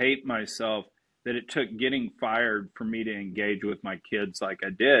almost hate myself that it took getting fired for me to engage with my kids like I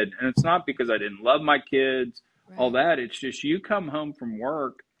did. And it's not because I didn't love my kids, all that. It's just, you come home from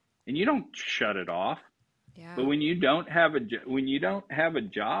work and you don't shut it off. Yeah. But when you don't have a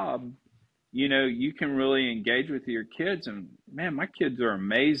job, you can really engage with your kids. And man, my kids are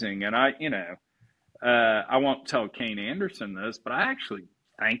amazing. And I won't tell Kane Anderson this, but I actually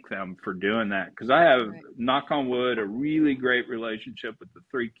thank them for doing that, because I have, knock on wood, a really great relationship with the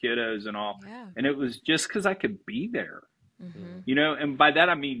 3 kiddos and all. Yeah. And it was just because I could be there, and by that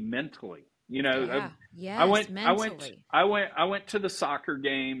I mean mentally. I went to the soccer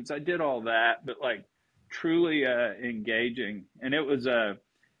games. I did all that, but like truly engaging, and it was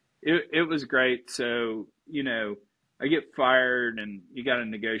great. So I get fired, and you got to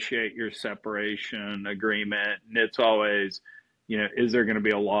negotiate your separation agreement, and it's always, is there going to be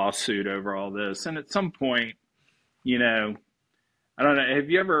a lawsuit over all this? And at some point, I don't know. Have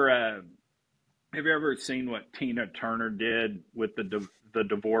you ever seen what Tina Turner did with the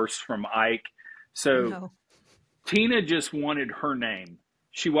divorce from Ike? So no. Tina just wanted her name.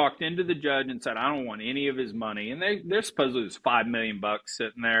 She walked into the judge and said, I don't want any of his money. And they're supposedly was $5 million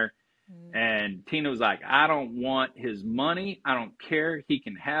sitting there. And Tina was like, I don't want his money. I don't care. He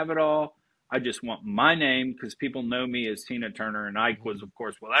can have it all. I just want my name, because people know me as Tina Turner. And Ike was, of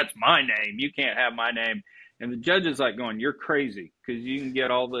course, well, that's my name. You can't have my name. And the judge is like going, you're crazy, because you can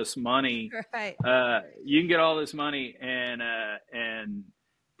get all this money. Right. You can get all this money. And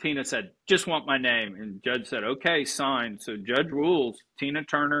Tina said, just want my name. And judge said, okay, sign. So judge rules. Tina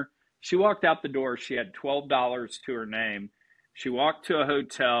Turner, she walked out the door. She had $12 to her name. She walked to a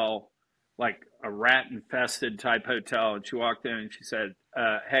hotel, like a rat infested type hotel. And she walked in and she said,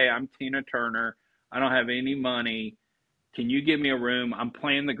 hey, I'm Tina Turner. I don't have any money. Can you give me a room? I'm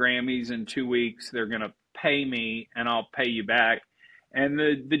playing the Grammys in 2 weeks. They're going to pay me and I'll pay you back. And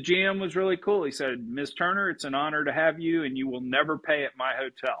the GM was really cool. He said, Ms. Turner, it's an honor to have you, and you will never pay at my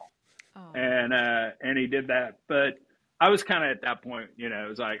hotel. Oh. And he did that. But I was kind of at that point, it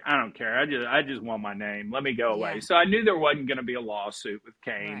was like, I don't care. I just want my name. Let me go away. So I knew there wasn't going to be a lawsuit with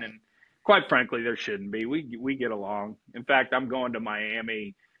Kane. Right. And quite frankly, there shouldn't be. We get along. In fact, I'm going to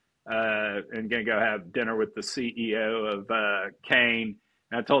Miami and going to go have dinner with the CEO of Kane.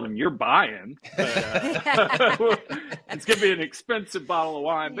 And I told him, you're buying. But, it's going to be an expensive bottle of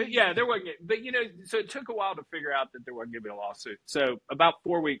wine. But yeah, there wasn't. But, so it took a while to figure out that there wasn't going to be a lawsuit. So about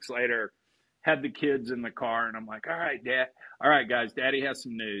 4 weeks later, had the kids in the car. And I'm like, all right, guys, Daddy has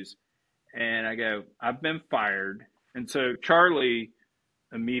some news. And I go, I've been fired. And so Charlie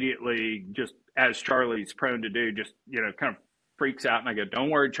immediately, just as Charlie's prone to do, just, kind of freaks out. And I go, don't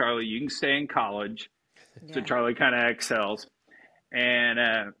worry, Charlie, you can stay in college. Yeah. So Charlie kind of exhales. And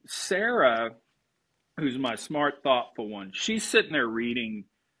Sarah, who's my smart, thoughtful one, she's sitting there reading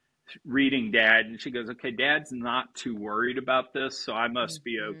Dad, and she goes, okay, Dad's not too worried about this, so I must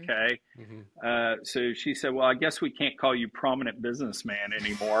be okay. Mm-hmm. So she said, well, I guess we can't call you prominent businessman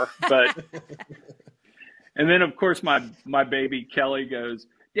anymore. But and then, of course, my baby Kelly goes,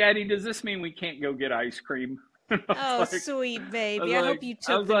 Daddy, does this mean we can't go get ice cream? Oh, like, sweet baby. I hope you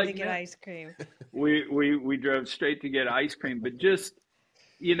took them to get ice cream. We drove straight to get ice cream, but just,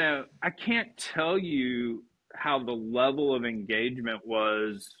 I can't tell you how the level of engagement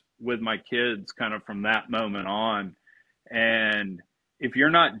was with my kids kind of from that moment on. And if you're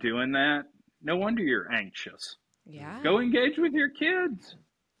not doing that, no wonder you're anxious. Yeah. Go engage with your kids.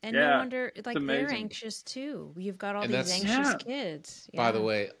 And no wonder, like, they're amazing. anxious too. You've got all And these that's- anxious Yeah. kids. By the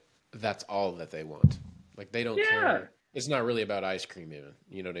way, that's all that they want. Like, they don't Yeah. care. It's not really about ice cream, even.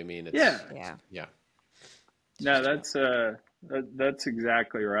 You know what I mean? It's, Yeah. Yeah. No, that's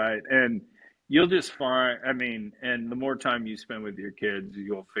exactly right. And you'll just find, I mean, and the more time you spend with your kids,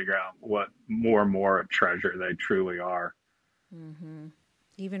 you'll figure out what more and more a treasure they truly are. Mm-hmm.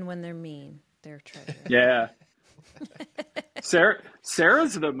 Even when they're mean, they're a treasure. Yeah.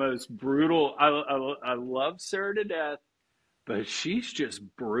 Sarah's the most brutal. I love Sarah to death, but she's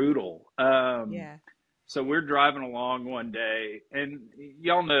just brutal. Yeah. So we're driving along one day, and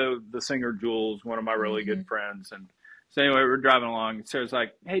y'all know the singer Jules, one of my really good friends. And so anyway, we're driving along, and Sarah's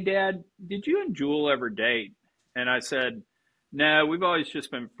like, "Hey, Dad, did you and Jewel ever date?" And I said, "No, we've always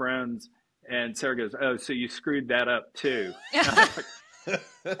just been friends." And Sarah goes, "Oh, so you screwed that up too?"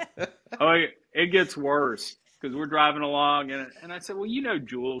 Oh, it gets worse because we're driving along, and I said, "Well, you know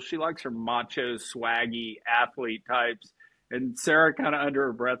Jewel, she likes her macho, swaggy athlete types." And Sarah kind of under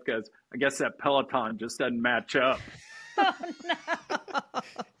her breath goes, "I guess that Peloton just doesn't match up." Oh, no.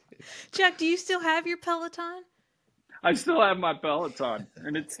 Chuck, do you still have your Peloton? I still have my Peloton,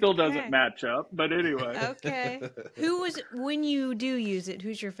 and it still Okay. doesn't match up. But anyway. Okay. When you do use it,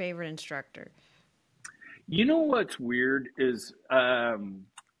 who's your favorite instructor? You know what's weird is, oh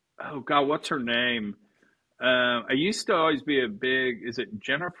God, what's her name? I used to always be is it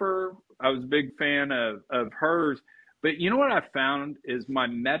Jennifer? I was a big fan of hers. But you know what I found is my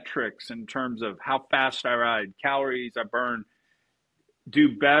metrics in terms of how fast I ride, calories I burn,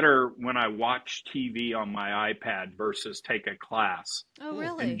 do better when I watch TV on my iPad versus take a class. Oh,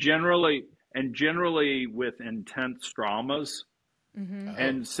 really? And generally with intense dramas. Mm-hmm.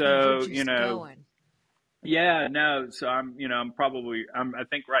 And so, You're just going. yeah, no. So I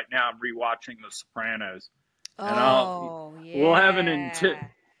think right now I'm rewatching The Sopranos. Oh, yeah. We'll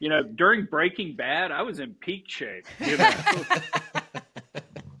have during Breaking Bad, I was in peak shape.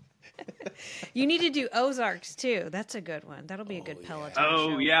 You need to do Ozarks too. That's a good one. That'll be a good Peloton show.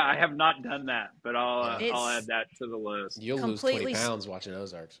 Oh yeah, I have not done that, but I'll add that to the list. You'll lose 20 pounds watching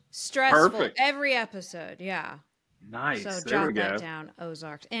Ozarks. Stressful. Perfect. Every episode, yeah. Nice. So there we jot go. that down,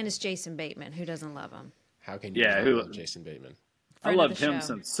 Ozarks. And it's Jason Bateman. Who doesn't love him? How can you not love Jason Bateman? I loved him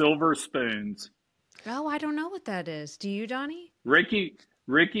since Silver Spoons. Oh, I don't know what that is. Do you, Donnie? Ricky,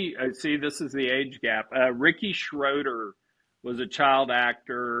 see, this is the age gap. Ricky Schroeder was a child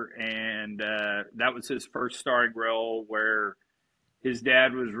actor, and that was his first starring role where his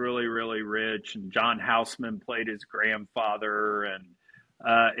dad was really, really rich, and John Houseman played his grandfather. And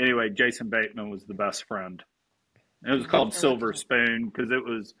anyway, Jason Bateman was the best friend. It was called Silver Spoon because it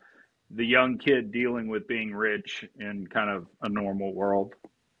was the young kid dealing with being rich in kind of a normal world.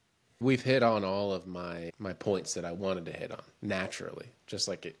 We've hit on all of my points that I wanted to hit on naturally, just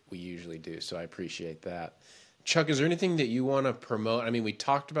like we usually do. So I appreciate that. Chuck, is there anything that you want to promote? I mean, we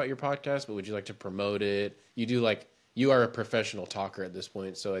talked about your podcast, but would you like to promote it? You are a professional talker at this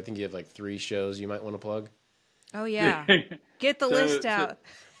point, so I think you have 3 shows you might want to plug. Oh, yeah. Get the list out.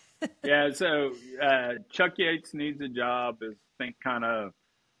 So Chuck Yates Needs a Job is, kind of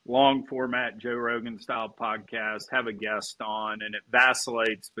long format Joe Rogan style podcast, have a guest on, and it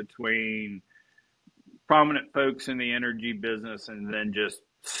vacillates between prominent folks in the energy business and then just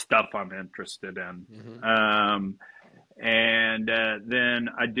stuff I'm interested in. Mm-hmm. Then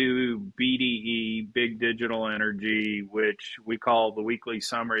I do BDE, Big Digital Energy, which we call the weekly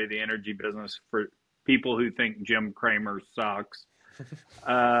summary of the energy business for people who think Jim Cramer sucks.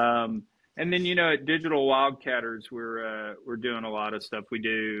 And then, at Digital Wildcatters, we're doing a lot of stuff. We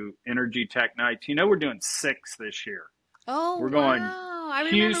do energy tech nights. We're doing 6 this year. Oh, we're going wow. I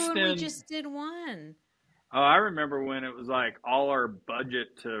Houston. remember when we just did one. Oh, I remember when it was all our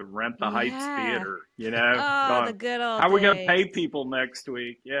budget to rent the Heights Theater, Oh, the good old How are we going to days. pay people next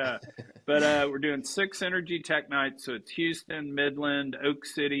week? Yeah. But we're doing 6 energy tech nights. So it's Houston, Midland, Oak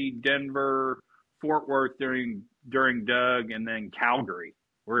City, Denver, Fort Worth during Doug, and then Calgary.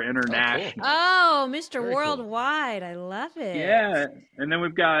 We're international. Oh, Mr. Very Worldwide. Cool. I love it. Yeah. And then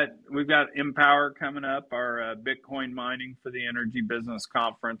we've got Empower coming up, our Bitcoin mining for the energy business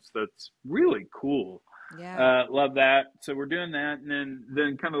conference. That's really cool. Yeah. Love that. So we're doing that. And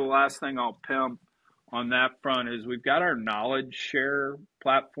then kind of the last thing I'll pimp on that front is we've got our knowledge share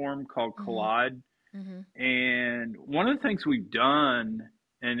platform called Collide. Mm-hmm. And one of the things we've done,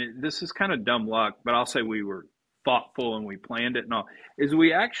 and this is kind of dumb luck, but I'll say we were thoughtful and we planned it and all, is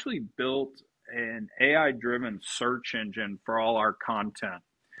we actually built an AI-driven search engine for all our content.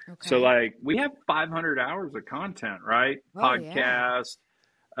 So Okay. like we have 500 hours of content, right? Oh, yeah.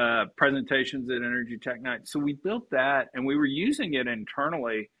 Podcast, presentations at Energy Tech Night. So we built that and we were using it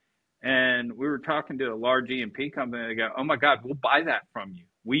internally. And we were talking to a large E&P company. They go, "Oh my God, we'll buy that from you.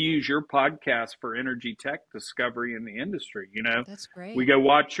 We use your podcast for energy tech discovery in the industry. You know, That's we great. go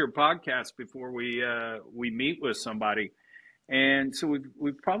watch your podcast before we meet with somebody." And so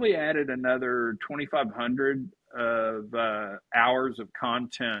we've probably added another 2,500 of hours of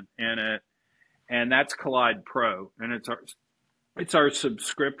content in it, and that's Collide Pro, and it's our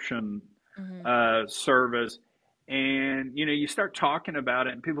subscription Hmm. service. And you know, you start talking about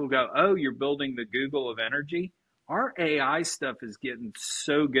it, and people go, "Oh, you're building the Google of energy." Our AI stuff is getting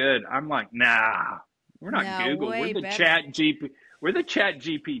so good. I'm like, "Nah, we're not No, Google. way better. We're the Chat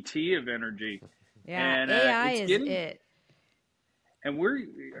GPT of energy." Yeah, And AI it's is getting it. and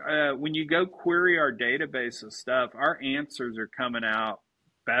we're when you go query our database of stuff, our answers are coming out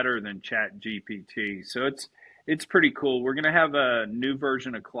better than Chat GPT. So it's pretty cool. We're going to have a new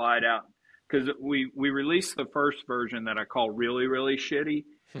version of Collide out because we released the first version that I call really really shitty,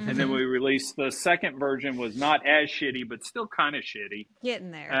 and then Hmm. we released the second version was not as shitty but still kind of shitty.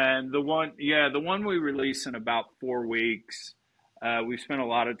 Getting there. And the one we released in about 4 weeks, we spent a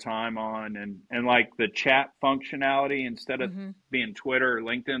lot of time on, and like the chat functionality instead of Hmm. being Twitter or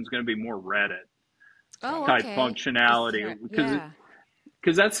LinkedIn is going to be more Reddit Oh, type okay. The functionality threat. because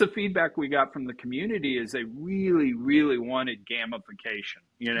Yeah. that's the feedback we got from the community is they really really wanted gamification,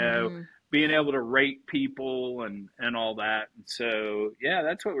 you know, Hmm. being Yeah. able to rate people and all that. And so yeah,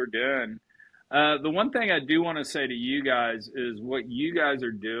 that's what we're doing. The one thing I do want to say to you guys is what you guys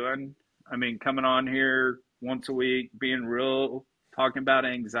are doing. I mean, coming on here once a week, being real, talking about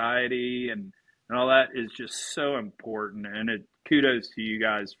anxiety and all that is just so important. And kudos to you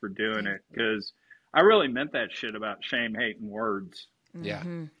guys for doing Thank it you. because I really meant that shit about shame, hate, and words. Yeah.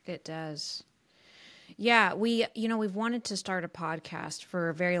 It does. Yeah, we've wanted to start a podcast for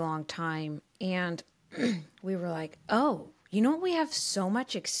a very long time, and we were like, oh, you know what we have so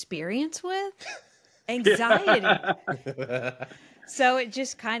much experience with? Anxiety. So it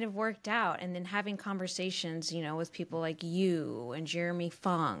just kind of worked out. And then having conversations, with people like you and Jeremy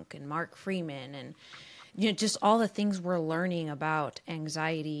Funk and Mark Freeman and, just all the things we're learning about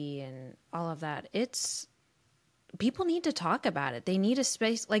anxiety and all of that. People need to talk about it. They need a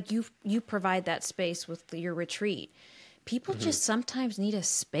space like you provide that space with your retreat. People just sometimes need a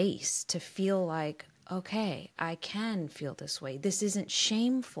space to feel like, okay, I can feel this way. This isn't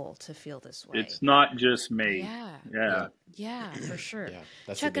shameful to feel this way. It's not just me. Yeah. Yeah. Yeah. Yeah, for sure. Yeah.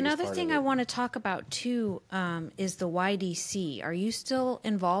 That's Chuck, the biggest another part thing of I it. want to talk about too is the YDC. Are you still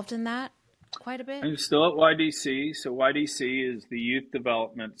involved in that quite a bit? I'm still at YDC. So YDC is the Youth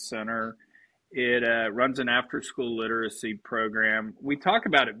Development Center. It runs an after-school literacy program. We talk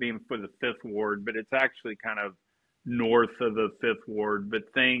about it being for the Fifth Ward, but it's actually kind of north of the Fifth Ward.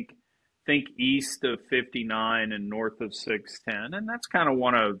 But think east of 59 and north of 610, and that's kind of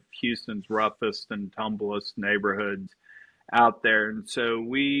one of Houston's roughest and tumblest neighborhoods out there. And so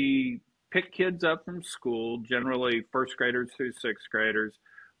we pick kids up from school, generally first graders through sixth graders.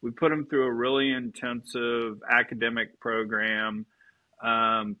 We put them through a really intensive academic program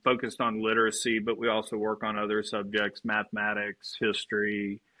focused on literacy, but we also work on other subjects, mathematics,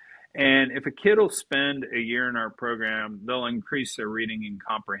 history. And if a kid will spend a year in our program, they'll increase their reading and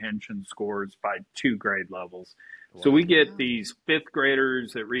comprehension scores by 2 grade levels. So Wow. we get these fifth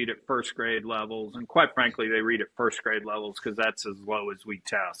graders that read at first grade levels. And quite frankly, they read at first grade levels because that's as low as we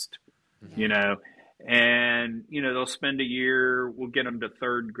test, you know. And, you know, they'll spend a year, we'll get them to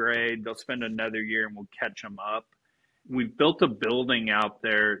third grade, they'll spend another year and we'll catch them up. We've built a building out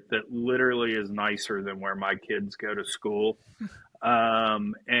there that literally is nicer than where my kids go to school.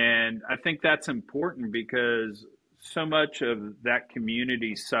 And I think that's important because so much of that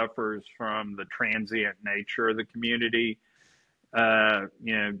community suffers from the transient nature of the community.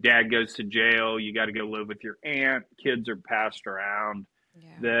 You know, dad goes to jail, you got to go live with your aunt, kids are passed around. Yeah.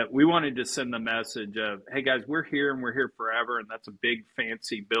 That we wanted to send the message of, hey guys, we're here and we're here forever. And that's a big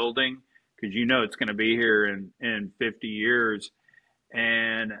fancy building because you know it's going to be here in 50 years.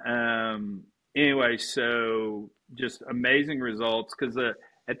 And anyway, so just amazing results because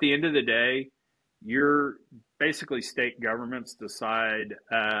at the end of the day, you're basically state governments decide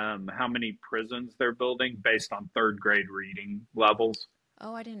how many prisons they're building based on third grade reading levels.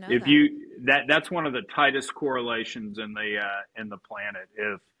 Oh, I didn't know If that. you that's one of the tightest correlations in the planet.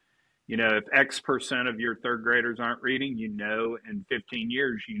 If X% of your third graders aren't reading, in 15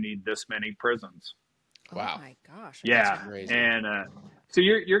 years you need this many prisons. Wow. Oh my gosh. Yeah, crazy. and so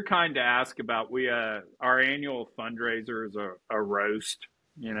you're kind to ask about our annual fundraiser is a roast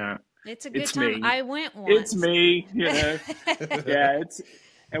you know, It's a good it's time. me. I went once. It's me, you know. Yeah,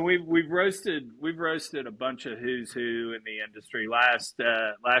 and we've roasted a bunch of who's who in the industry. Last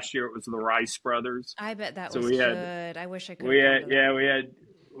year it was the Rice Brothers. I bet that So was we good. had I wish I could have gone to that.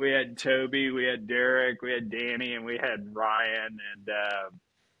 we had Toby, we had Derek, we had Danny, and we had Ryan. And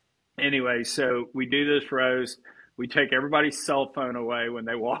anyway, so we do this roast. We take everybody's cell phone away when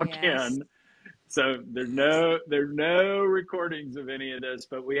they walk Yes. in. So there's no recordings of any of this,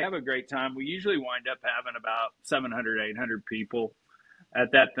 but we have a great time. We usually wind up having about 700, 800 people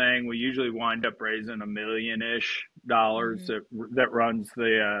at that thing. We usually wind up raising $1 million-ish that runs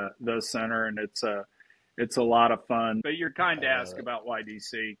the center, and it's a lot of fun. But you're kind to ask about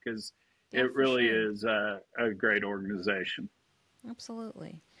YDC because it really is a great organization.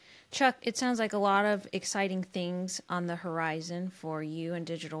 Absolutely. Chuck, it sounds like a lot of exciting things on the horizon for you and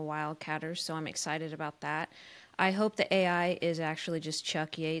Digital Wildcatters, so I'm excited about that. I hope the AI is actually just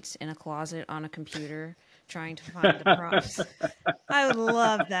Chuck Yates in a closet on a computer trying to find the prompts. I would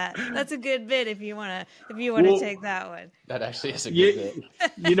love that. That's a good bit if you want to take that one. That actually is a good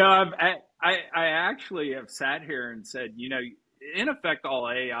bit. You know, I actually have sat here and said, you know, in effect, all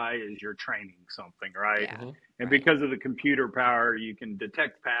AI is you're training something, right? Yeah. And because of the computer power, you can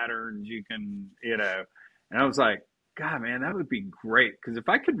detect patterns, you can, you know, and I was like, God, man, that would be great. Because if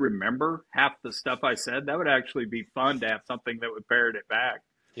I could remember half the stuff I said, that would actually be fun to have something that would parrot it back.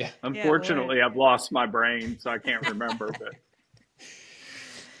 Yeah. Unfortunately, I've lost my brain, so I can't remember. But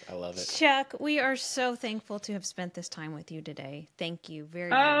I love it. Chuck, we are so thankful to have spent this time with you today. Thank you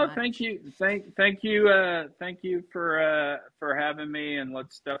very much. Thank you. Thank you for having me, and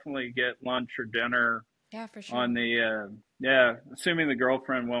let's definitely get lunch or dinner. Yeah, for sure. On the assuming the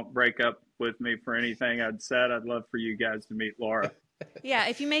girlfriend won't break up with me for anything I'd said, I'd love for you guys to meet Laura. Yeah,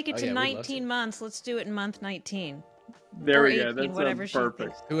 if you make it to 19 months, let's do it in month 19. There or we 18, go. That's whatever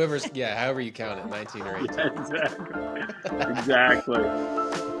perfect. However you count it, 19 or 18. Yeah, exactly.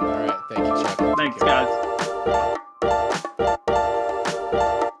 All right. Thank you, Chuck. Thanks, guys.